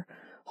of their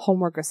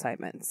homework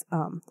assignments.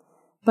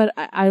 But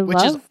I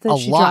love that she drops...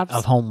 Which is a lot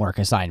of homework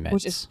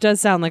assignments. Which does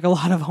sound like a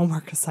lot of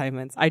homework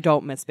assignments. I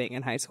don't miss being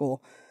in high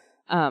school.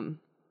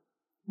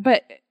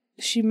 But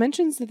she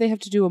mentions that they have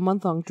to do a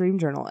month-long dream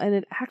journal, and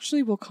it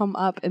actually will come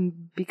up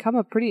and become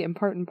a pretty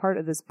important part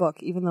of this book,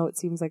 even though it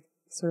seems like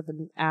sort of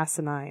an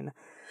asinine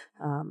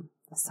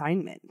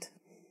assignment.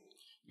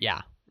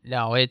 Yeah.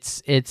 No,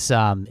 it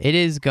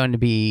is going to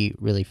be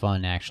really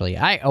fun, actually.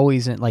 I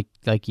always,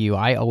 like you,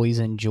 I always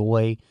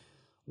enjoy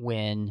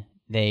when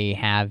they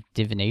have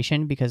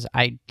divination, because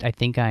I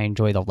think I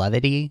enjoy the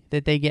levity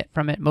that they get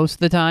from it most of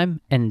the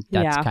time, and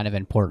that's kind of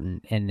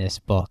important in this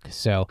book.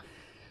 So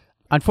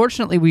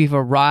unfortunately, we've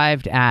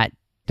arrived at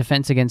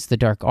Defense Against the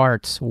Dark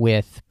Arts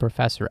with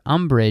Professor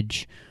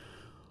Umbridge,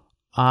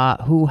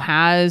 who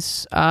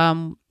has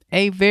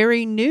a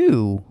very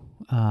new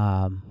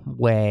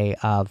way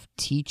of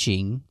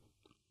teaching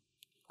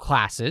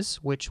classes,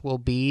 which will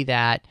be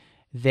that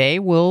they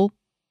will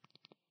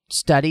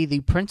study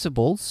the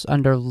principles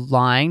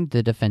underlying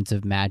the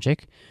defensive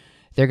magic.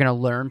 They're going to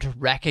learn to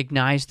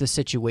recognize the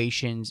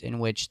situations in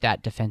which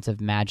that defensive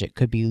magic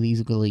could be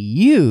legally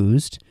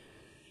used,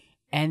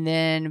 and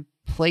then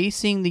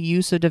placing the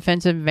use of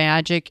defensive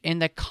magic in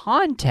the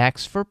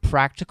context for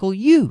practical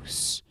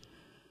use,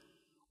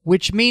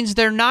 which means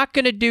they're not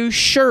going to do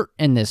shirt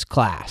in this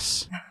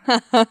class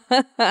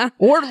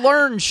or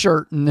learn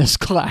shirt in this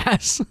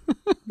class.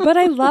 But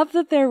I love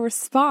that their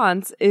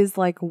response is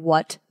like,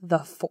 what the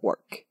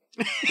fork?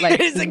 Like,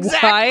 it is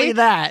exactly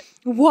that.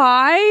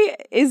 Why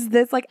is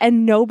this like,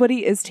 and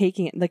nobody is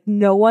taking it. Like,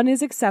 no one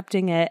is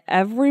accepting it.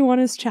 Everyone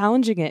is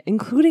challenging it,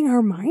 including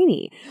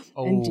Hermione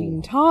and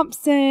Dean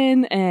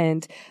Thompson.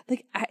 And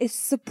like, it's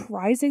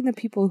surprising the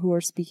people who are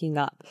speaking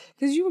up,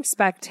 because you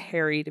expect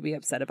Harry to be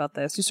upset about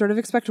this. You sort of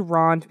expect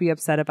Ron to be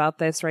upset about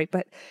this, right?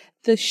 But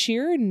the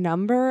sheer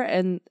number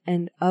and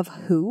of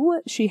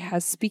who she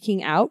has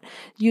speaking out,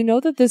 you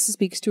know that this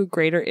speaks to a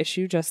greater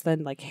issue just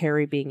than like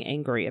Harry being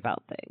angry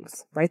about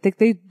things, right? Like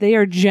they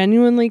are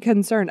genuinely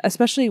concerned.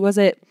 Especially, was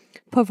it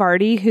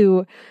Pavarti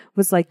who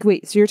was like,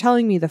 wait, so you're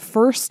telling me the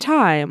first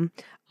time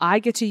I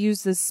get to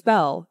use this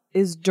spell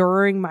is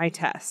during my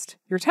test?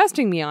 You're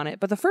testing me on it,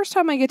 but the first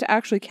time I get to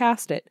actually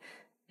cast it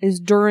is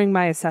during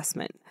my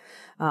assessment.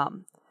 I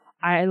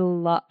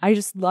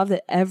just love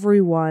that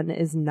everyone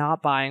is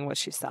not buying what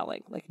she's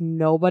selling. Like,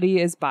 nobody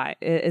is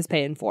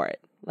paying for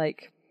it.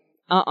 Like,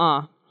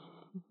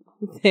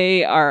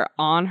 they are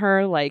on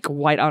her like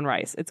white on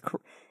rice.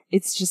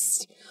 It's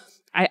just,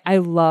 I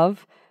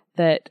love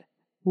that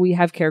we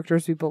have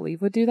characters we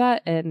believe would do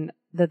that, and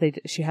that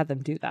she had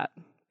them do that,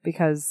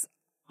 because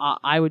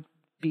I would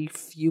be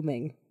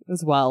fuming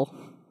as well.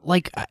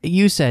 Like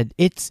you said,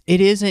 it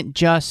isn't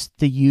just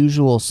the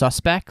usual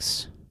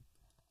suspects.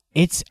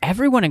 It's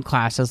everyone in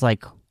class is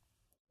like,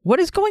 what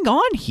is going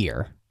on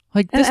here?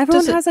 Like, and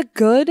everyone has a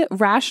good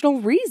rational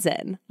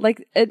reason.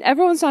 Like, and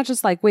everyone's not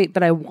just like, wait,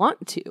 but I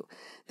want to.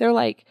 They're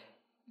like,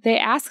 they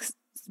ask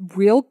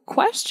real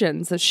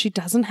questions that she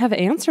doesn't have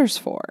answers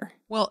for.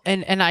 Well,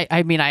 and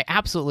I mean, I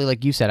absolutely,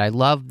 like you said, I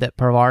love that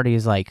Pavarti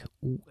is like,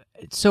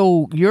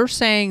 so you're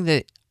saying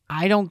that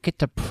I don't get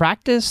to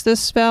practice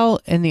this spell,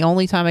 and the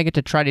only time I get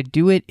to try to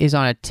do it is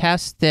on a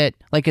test that,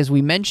 like, as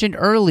we mentioned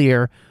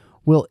earlier,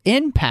 will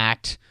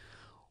impact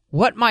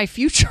what my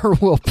future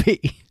will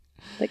be.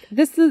 Like,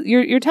 this is,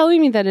 you're telling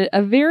me that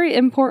a very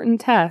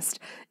important test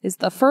is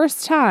the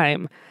first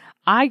time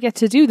I get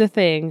to do the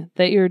thing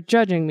that you're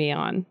judging me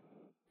on.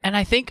 And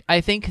I think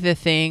the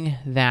thing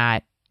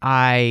that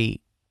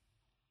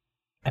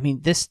I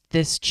mean,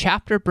 this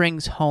chapter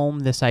brings home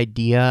this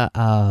idea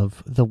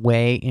of the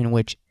way in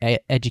which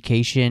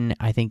education,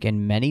 I think,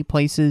 in many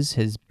places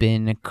has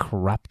been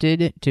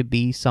corrupted to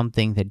be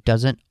something that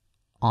doesn't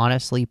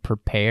honestly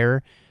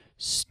prepare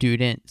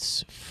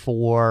students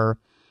for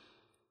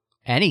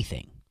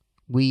anything.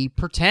 We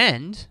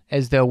pretend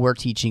as though we're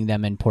teaching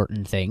them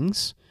important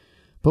things,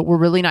 but we're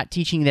really not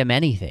teaching them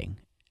anything.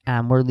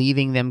 We're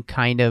leaving them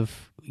kind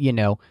of, you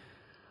know,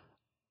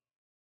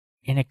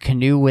 in a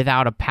canoe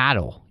without a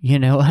paddle, you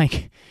know,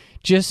 like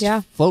just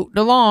floating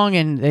along,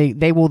 and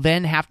they will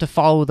then have to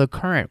follow the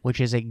current, which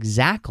is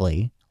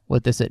exactly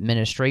what this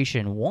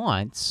administration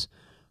wants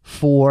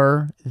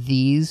for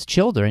these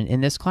children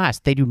in this class.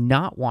 They do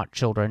not want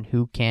children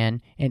who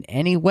can in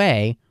any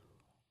way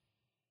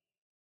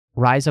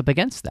rise up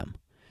against them.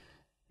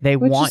 They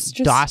want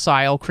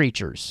docile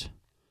creatures.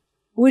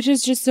 Which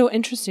is just so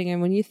interesting.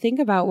 And when you think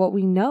about what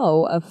we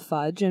know of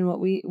Fudge and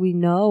what we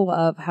know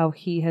of how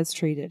he has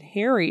treated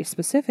Harry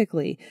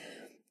specifically,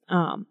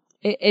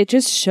 it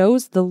just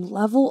shows the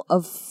level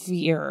of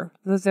fear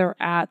that they're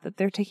at, that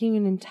they're taking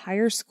an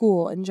entire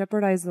school and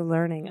jeopardize the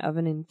learning of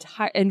an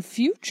entire and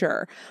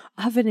future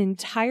of an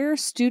entire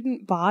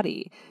student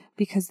body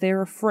because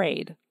they're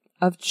afraid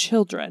of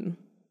children.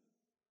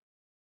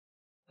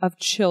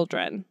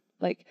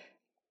 Like,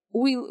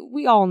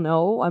 we all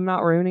know, I'm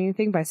not ruining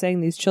anything by saying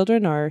these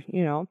children are,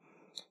 you know,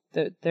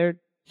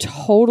 they're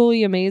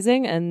totally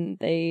amazing, and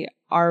they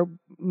are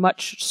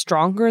much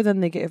stronger than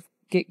they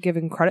get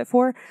given credit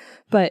for,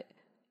 but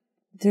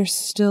they're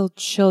still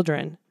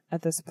children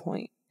at this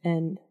point.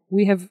 And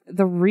we have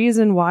the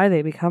reason why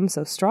they become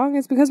so strong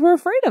is because we're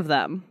afraid of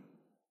them.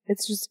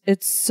 It's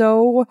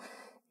so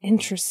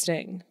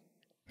interesting.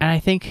 And I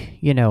think,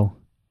 you know,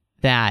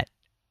 that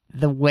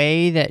the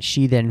way that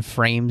she then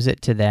frames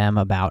it to them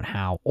about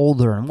how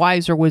older and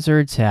wiser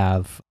wizards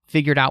have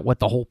figured out what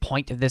the whole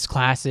point of this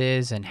class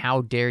is, and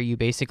how dare you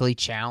basically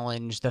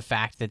challenge the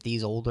fact that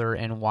these older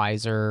and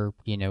wiser,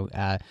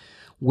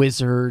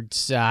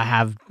 wizards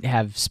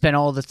have spent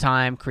all this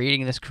time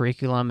creating this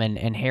curriculum,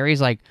 and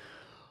Harry's like,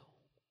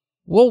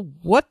 well,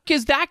 what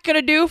is that going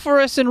to do for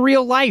us in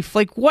real life?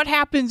 Like, what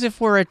happens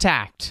if we're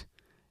attacked?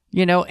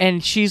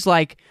 And she's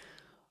like,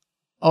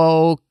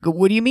 oh,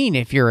 what do you mean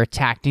if you're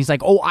attacked? And he's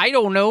like, oh, I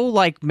don't know,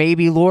 like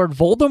maybe Lord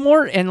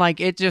Voldemort. And like,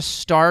 it just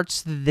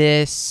starts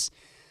this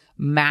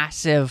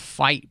massive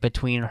fight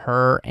between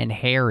her and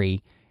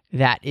Harry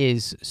that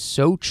is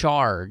so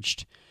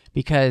charged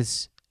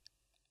because,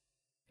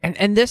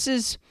 and this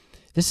is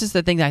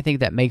the thing that I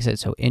think that makes it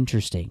so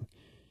interesting,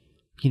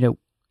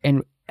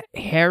 and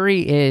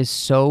Harry is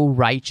so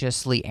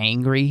righteously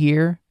angry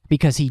here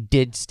because he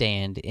did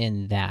stand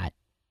in that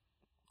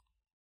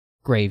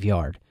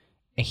graveyard.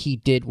 He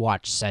did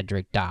watch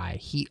Cedric die.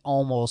 He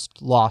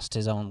almost lost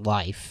his own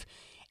life.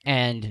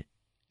 And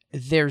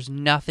there's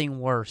nothing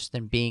worse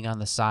than being on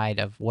the side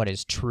of what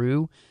is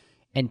true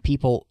and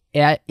people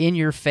in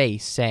your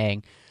face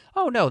saying,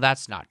 oh, no,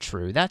 that's not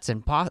true. That's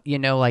impossible.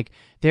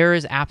 There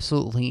is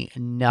absolutely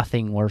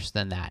nothing worse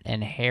than that.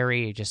 And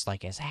Harry just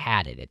has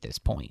had it at this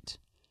point.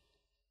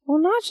 Well,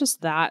 not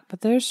just that,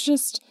 but there's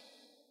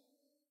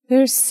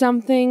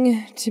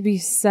something to be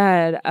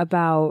said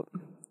about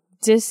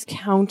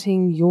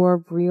discounting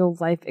your real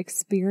life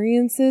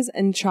experiences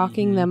and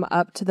chalking them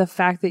up to the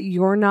fact that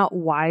you're not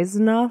wise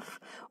enough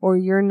or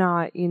you're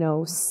not,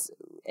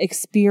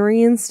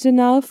 experienced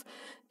enough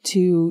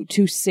to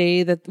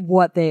say that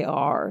what they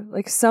are.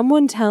 Like,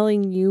 someone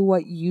telling you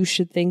what you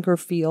should think or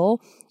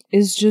feel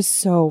is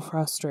just so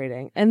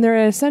frustrating. And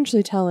they're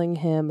essentially telling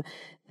him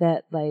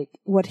that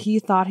what he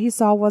thought he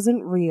saw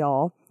wasn't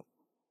real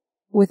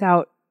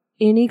without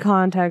any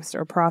context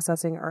or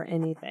processing or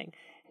anything.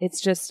 It's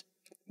just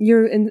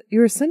you're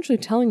essentially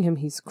telling him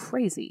he's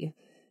crazy,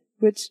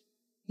 which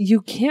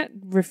you can't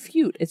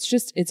refute.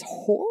 It's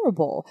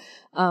horrible.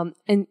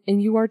 And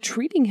you are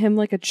treating him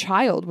like a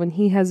child when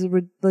he has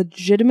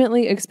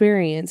legitimately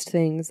experienced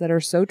things that are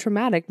so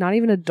traumatic, not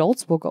even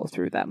adults will go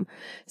through them.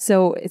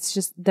 So it's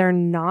just, they're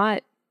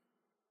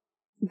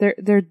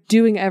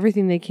doing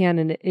everything they can,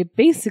 and it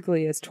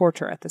basically is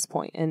torture at this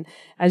point. And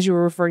as you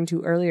were referring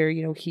to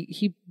earlier,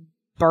 he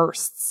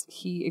bursts,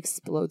 he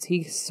explodes,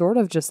 he sort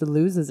of just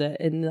loses it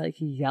and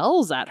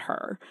yells at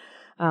her.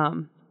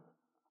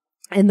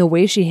 And the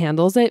way she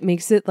handles it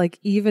makes it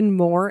even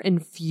more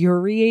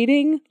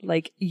infuriating.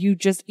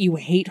 You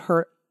hate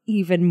her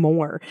even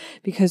more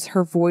because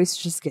her voice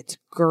just gets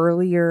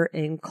girlier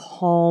and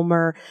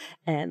calmer,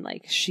 and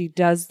she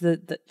does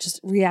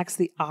just reacts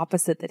the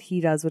opposite that he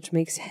does, which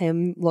makes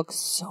him look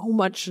so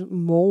much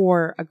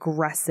more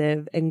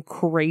aggressive and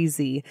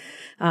crazy.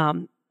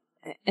 And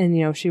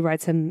she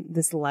writes him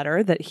this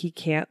letter that he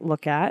can't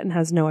look at and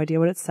has no idea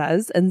what it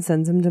says, and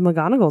sends him to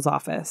McGonagall's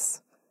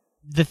office.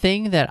 The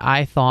thing that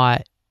I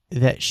thought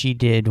that she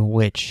did,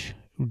 which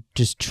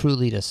just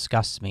truly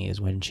disgusts me,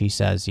 is when she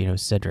says,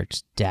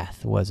 Cedric's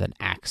death was an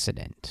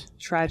accident.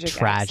 Tragic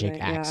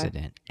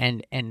accident. Yeah.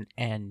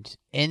 And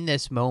in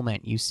this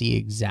moment, you see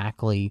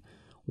exactly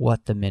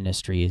what the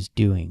Ministry is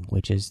doing,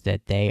 which is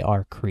that they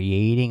are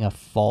creating a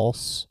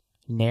false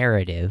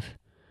narrative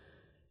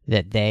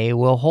that they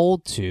will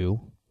hold to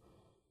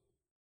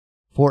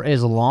for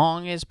as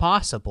long as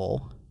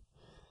possible.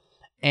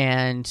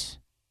 And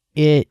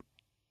it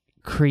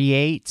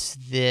creates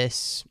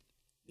this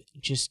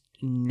just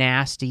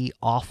nasty,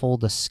 awful,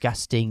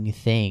 disgusting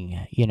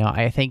thing.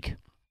 I think...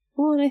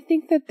 Well, and I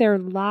think that their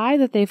lie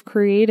that they've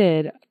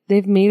created,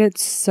 they've made it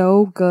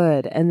so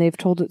good, and they've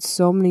told it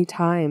so many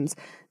times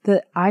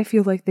that I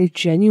feel like they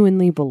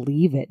genuinely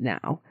believe it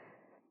now.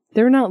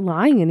 They're not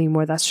lying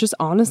anymore. That's just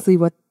honestly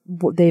what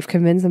they've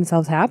convinced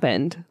themselves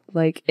happened.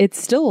 It's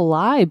still a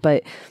lie,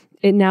 but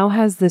it now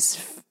has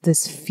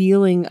this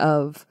feeling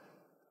of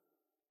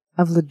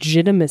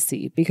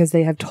legitimacy because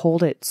they have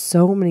told it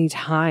so many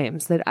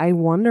times that I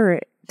wonder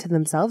to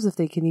themselves if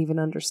they can even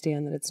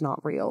understand that it's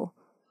not real.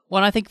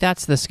 Well, I think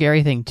that's the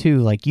scary thing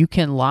too. You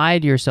can lie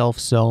to yourself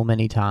so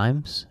many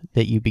times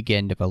that you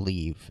begin to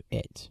believe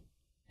it.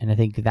 And I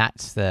think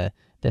that's the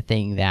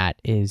thing that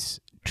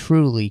is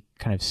truly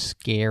kind of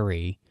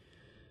scary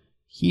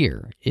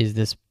here, is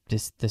this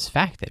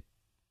fact that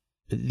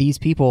these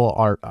people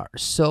are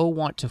so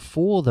want to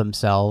fool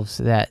themselves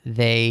that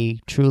they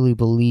truly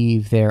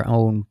believe their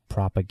own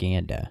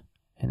propaganda.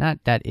 And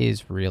that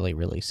is really,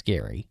 really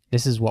scary.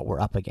 This is what we're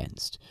up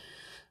against.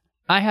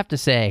 I have to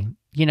say,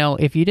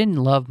 if you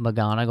didn't love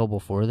McGonagall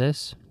before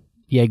this,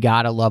 you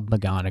gotta love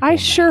McGonagall I now.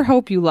 sure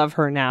hope you love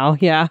her now,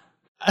 yeah.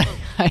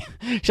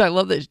 I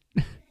love this.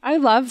 I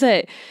love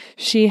that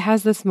she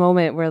has this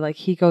moment where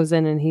he goes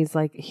in and he's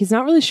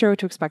not really sure what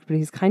to expect, but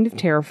he's kind of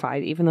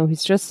terrified, even though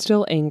he's just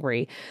still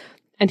angry.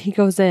 And he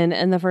goes in,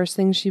 and the first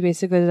thing she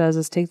basically does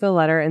is take the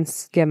letter and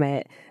skim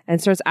it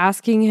and starts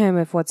asking him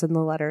if what's in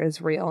the letter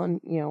is real.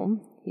 And,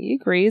 he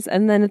agrees.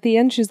 And then at the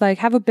end, she's like,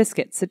 have a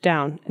biscuit, sit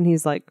down. And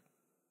he's like,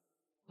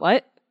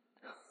 what?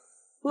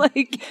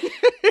 Like,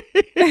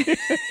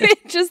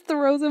 it just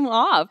throws him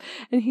off.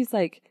 And he's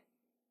like,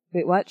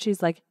 wait, what?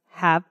 She's like,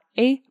 have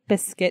a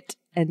biscuit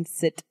and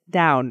sit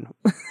down.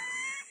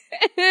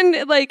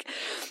 And like,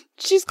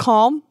 she's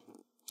calm.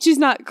 She's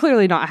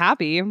clearly not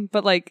happy,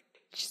 but like,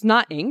 she's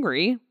not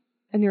angry.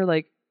 And you're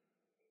like,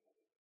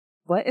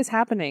 what is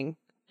happening?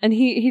 And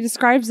he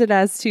describes it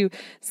as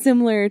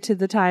similar to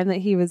the time that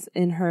he was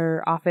in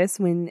her office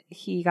when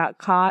he got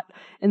caught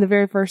in the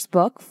very first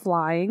book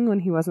flying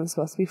when he wasn't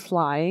supposed to be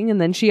flying. And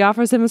then she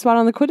offers him a spot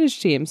on the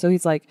Quidditch team. So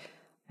he's like,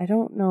 I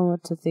don't know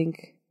what to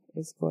think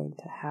is going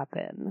to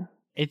happen.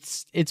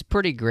 It's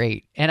pretty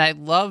great. And I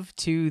love,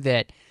 too,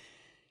 that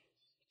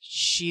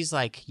she's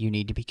like, you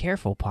need to be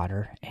careful,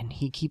 Potter. And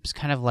he keeps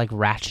kind of like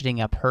ratcheting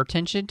up her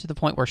tension to the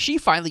point where she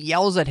finally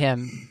yells at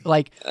him,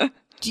 like,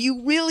 do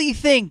you really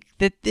think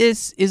that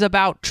this is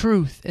about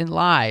truth and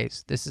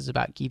lies? This is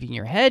about keeping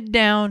your head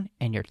down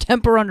and your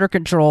temper under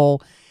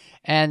control.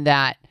 And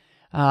that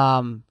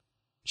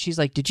she's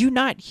like, did you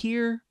not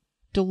hear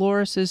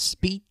Dolores's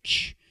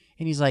speech?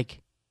 And he's like,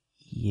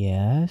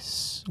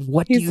 yes.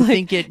 What do you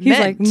think it meant? He's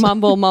like,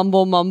 mumble,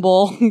 mumble,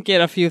 mumble.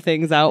 Get a few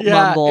things out,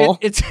 mumble.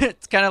 It's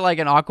kind of like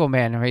an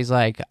Aquaman where he's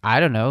like, I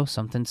don't know,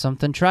 something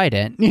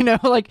trident. You know,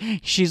 like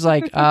she's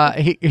like,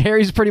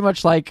 Harry's pretty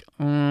much like,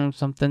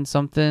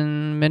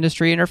 something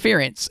ministry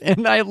interference.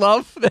 And I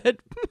love that.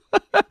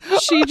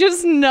 She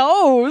just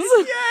knows.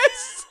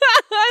 Yes.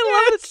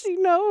 I love that she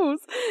knows.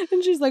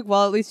 And she's like,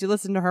 well, at least you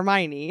listened to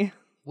Hermione.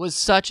 Was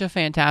such a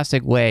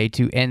fantastic way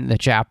to end the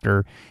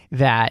chapter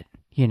that,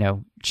 you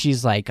know,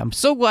 she's like, I'm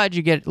so glad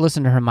you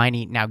listen to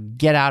Hermione. Now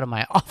get out of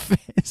my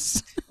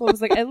office. Well, it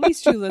was like, at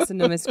least you listen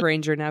to Miss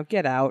Granger. Now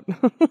get out.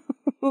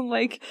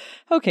 Like,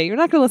 okay, you're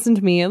not going to listen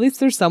to me. At least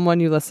there's someone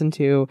you listen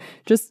to.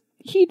 Just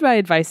heed my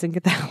advice and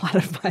get the hell out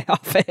of my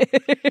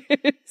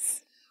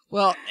office.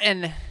 Well,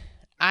 and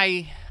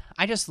I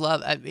just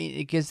love, I mean,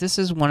 because this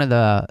is one of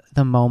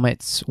the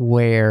moments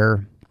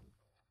where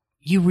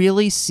you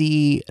really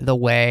see the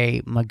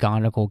way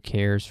McGonagall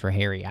cares for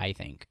Harry, I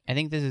think. I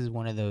think this is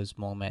one of those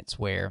moments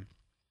where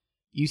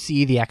you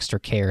see the extra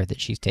care that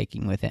she's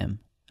taking with him.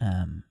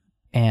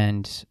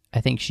 And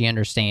I think she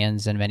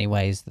understands in many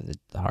ways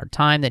the hard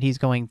time that he's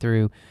going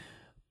through.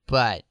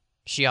 But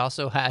she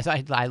also has,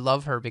 I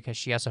love her because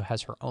she also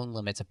has her own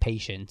limits of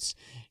patience.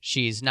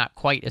 She's not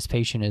quite as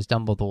patient as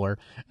Dumbledore.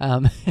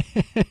 And,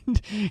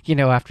 you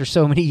know, after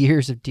so many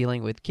years of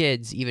dealing with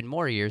kids, even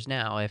more years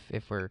now,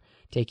 if we're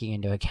taking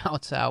into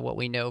account what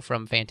we know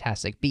from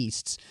Fantastic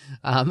Beasts,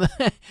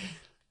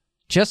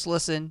 just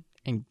listen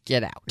and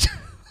get out.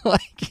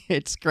 Like,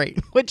 it's great,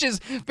 which is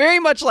very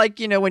much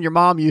like, you know, when your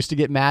mom used to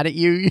get mad at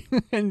you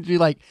and be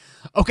like,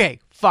 okay,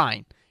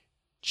 fine,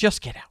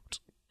 just get out.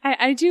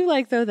 I do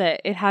like, though, that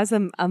it has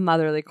a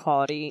motherly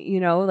quality, you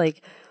know,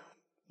 like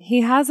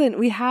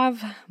we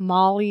have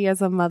Molly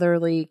as a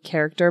motherly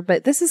character,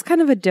 but this is kind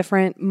of a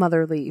different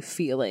motherly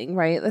feeling,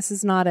 right? This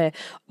is not a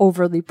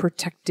overly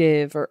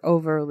protective or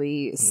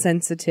overly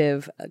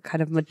sensitive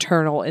kind of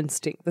maternal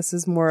instinct. This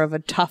is more of a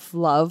tough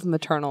love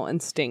maternal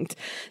instinct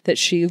that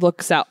she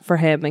looks out for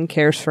him and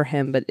cares for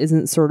him, but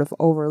isn't sort of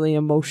overly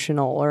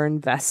emotional or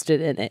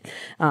invested in it.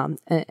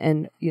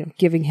 And you know,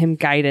 giving him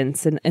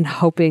guidance and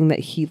hoping that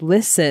he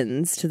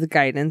listens to the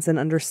guidance and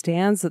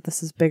understands that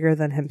this is bigger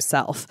than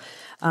himself.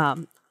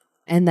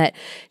 And that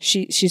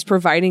she's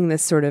providing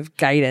this sort of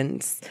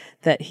guidance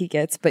that he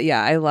gets. But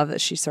yeah, I love that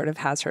she sort of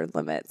has her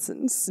limits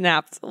and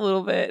snaps a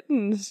little bit.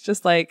 And it's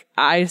just like,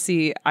 I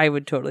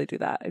would totally do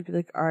that. I'd be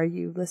like, are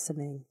you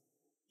listening?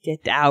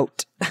 Get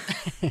out.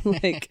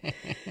 Like,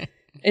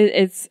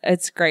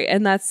 it's great.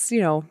 And that's,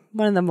 you know,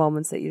 one of the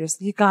moments that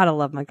you gotta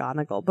love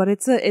McGonagall. But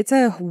it's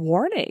a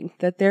warning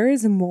that there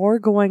is more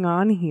going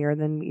on here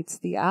than meets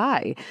the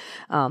eye.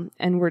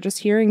 And we're just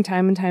hearing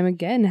time and time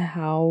again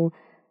how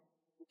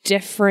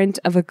different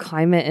of a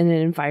climate and an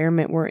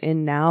environment we're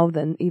in now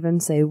than even,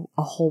 say,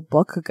 a whole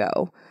book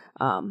ago.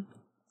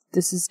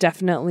 This is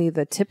definitely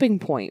the tipping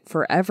point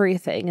for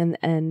everything.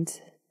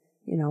 And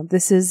you know,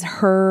 this is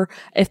her,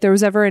 if there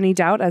was ever any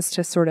doubt as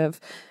to sort of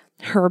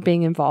her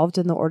being involved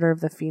in the Order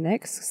of the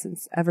Phoenix,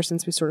 ever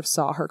since we sort of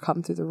saw her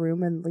come through the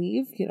room and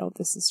leave, you know,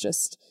 this is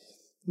just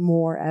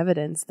more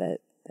evidence that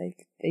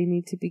they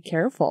need to be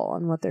careful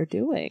on what they're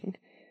doing.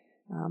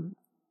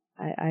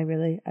 I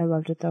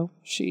loved it, though.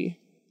 She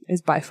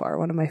is by far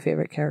one of my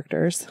favorite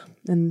characters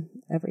in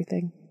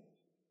everything.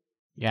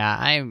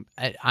 Yeah,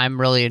 I'm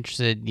really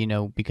interested, you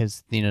know,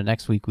 because, you know,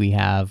 next week we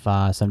have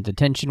some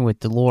detention with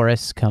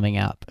Dolores coming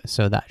up,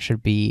 so that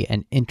should be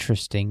an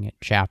interesting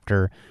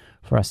chapter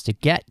for us to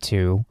get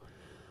to.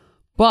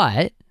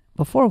 But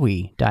before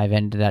we dive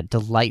into that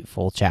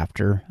delightful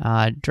chapter,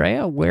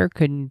 Drea, where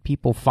can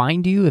people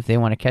find you if they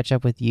want to catch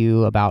up with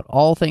you about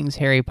all things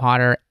Harry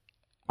Potter,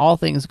 all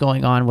things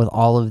going on with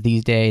all of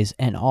these days,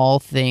 and all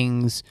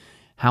things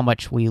how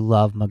much we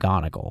love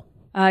McGonagall?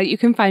 You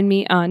can find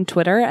me on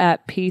Twitter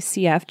at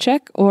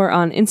PCFCheck or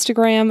on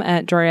Instagram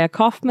at Drea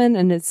Kaufman,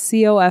 and it's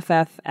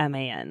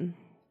COFFMAN.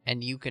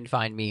 And you can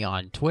find me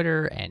on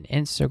Twitter and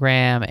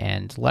Instagram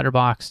and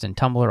Letterboxd and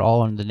Tumblr,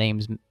 all under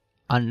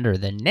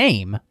the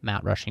name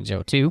Matt Rushing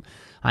 02.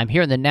 I'm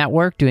here in the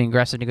network doing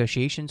Aggressive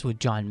Negotiations with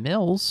John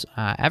Mills.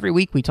 Every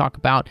week we talk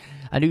about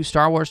a new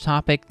Star Wars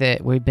topic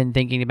that we've been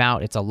thinking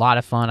about. It's a lot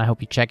of fun. I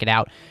hope you check it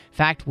out. In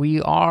fact, we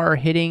are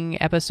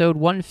hitting episode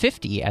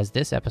 150 as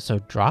this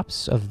episode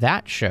drops of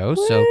that show.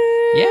 Woo! So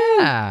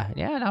yeah,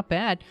 not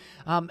bad.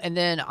 And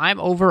then I'm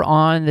over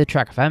on the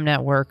Trek FM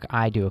network.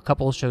 I do a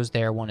couple of shows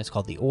there. One is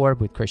called The Orb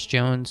with Chris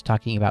Jones,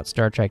 talking about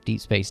Star Trek Deep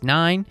Space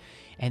Nine.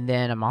 And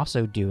then I'm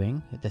also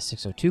doing the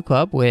 602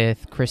 Club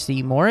with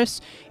Chrissy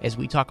Morris, as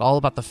we talk all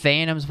about the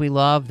fandoms we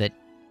love that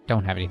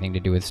don't have anything to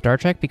do with Star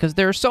Trek, because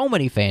there are so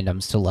many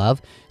fandoms to love.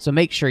 So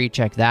make sure you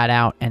check that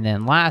out. And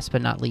then last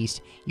but not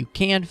least, you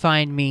can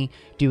find me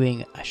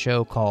doing a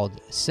show called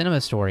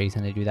Cinema Stories,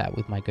 and I do that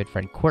with my good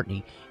friend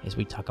Courtney, as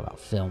we talk about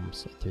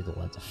films through the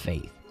lens of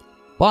faith.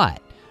 But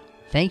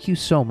thank you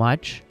so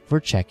much for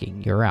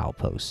checking your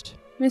Outpost.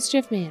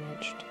 Mischief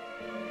managed.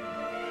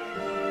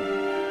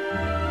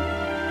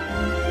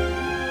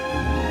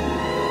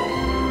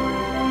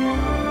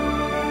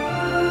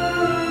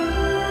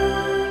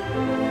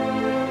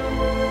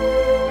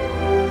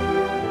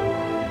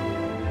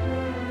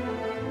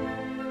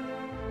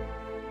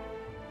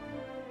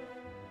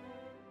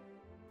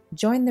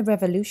 Join the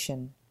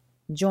revolution.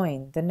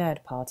 Join the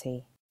Nerd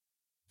Party.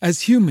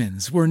 As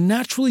humans, we're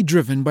naturally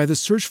driven by the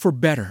search for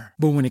better.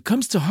 But when it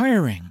comes to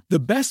hiring, the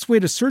best way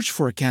to search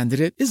for a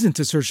candidate isn't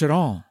to search at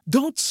all.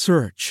 Don't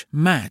search,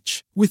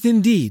 match with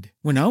Indeed.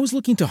 When I was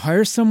looking to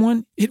hire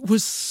someone, it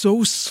was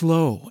so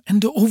slow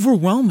and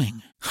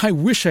overwhelming. I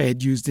wish I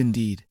had used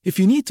Indeed. If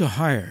you need to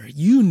hire,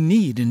 you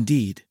need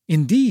Indeed.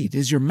 Indeed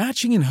is your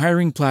matching and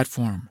hiring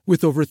platform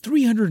with over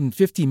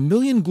 350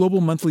 million global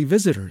monthly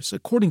visitors,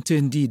 according to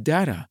Indeed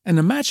data, and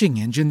a matching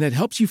engine that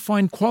helps you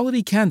find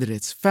quality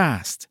candidates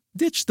fast.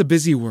 Ditch the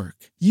busy work.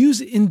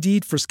 Use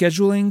Indeed for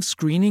scheduling,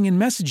 screening,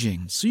 and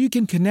messaging so you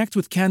can connect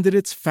with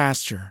candidates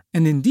faster.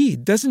 And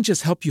Indeed doesn't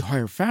just help you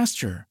hire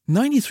faster.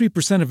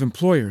 93% of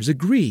employers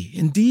agree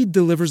Indeed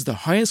delivers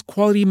the highest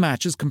quality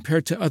matches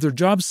compared to other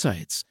job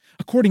sites,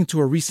 according to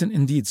a recent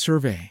Indeed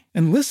survey.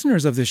 And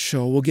listeners of this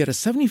show will get a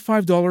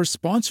 $75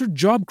 sponsored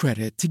job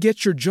credit to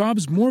get your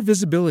jobs more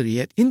visibility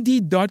at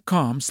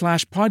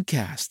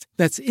Indeed.com/podcast.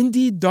 That's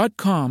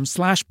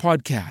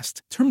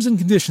Indeed.com/podcast. Terms and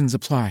conditions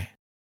apply.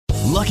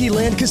 Lucky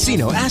Land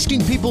Casino,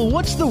 asking people,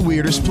 what's the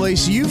weirdest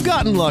place you've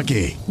gotten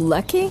lucky?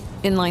 Lucky?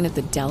 In line at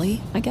the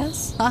deli, I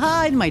guess?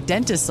 Aha, in my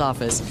dentist's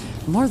office.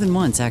 More than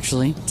once,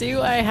 actually.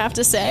 Do I have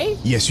to say?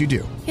 Yes, you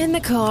do. In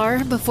the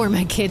car before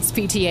my kids'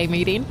 PTA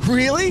meeting.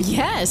 Really?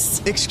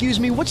 Yes.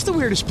 Excuse me, what's the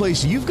weirdest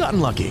place you've gotten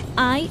lucky?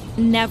 I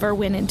never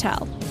win and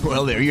tell.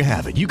 Well, there you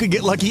have it. You can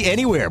get lucky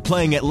anywhere,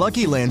 playing at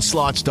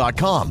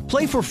LuckyLandSlots.com.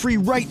 Play for free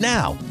right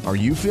now. Are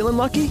you feeling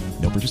lucky?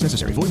 No purchase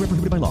necessary. Void where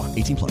prohibited by law.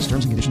 18+.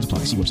 Terms and conditions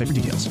apply. See website for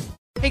details.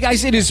 Hey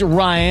guys, it is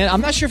Ryan.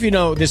 I'm not sure if you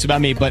know this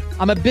about me, but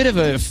I'm a bit of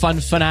a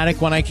fun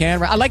fanatic when I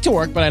can. I like to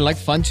work, but I like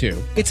fun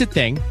too. It's a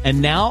thing. And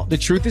now the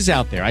truth is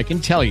out there. I can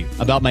tell you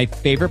about my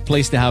favorite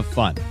place to have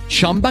fun.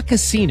 Chumba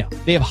Casino.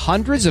 They have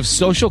hundreds of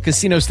social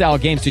casino style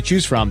games to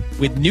choose from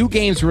with new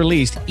games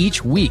released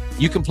each week.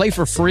 You can play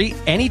for free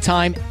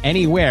anytime,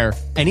 anywhere.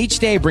 And each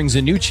day brings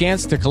a new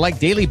chance to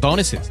collect daily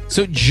bonuses.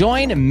 So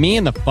join me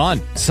in the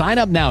fun. Sign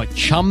up now at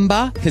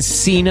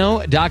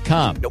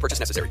ChumbaCasino.com. No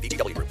purchase necessary.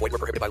 VGW Group. Void where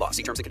prohibited by law.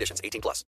 See terms and conditions. 18+.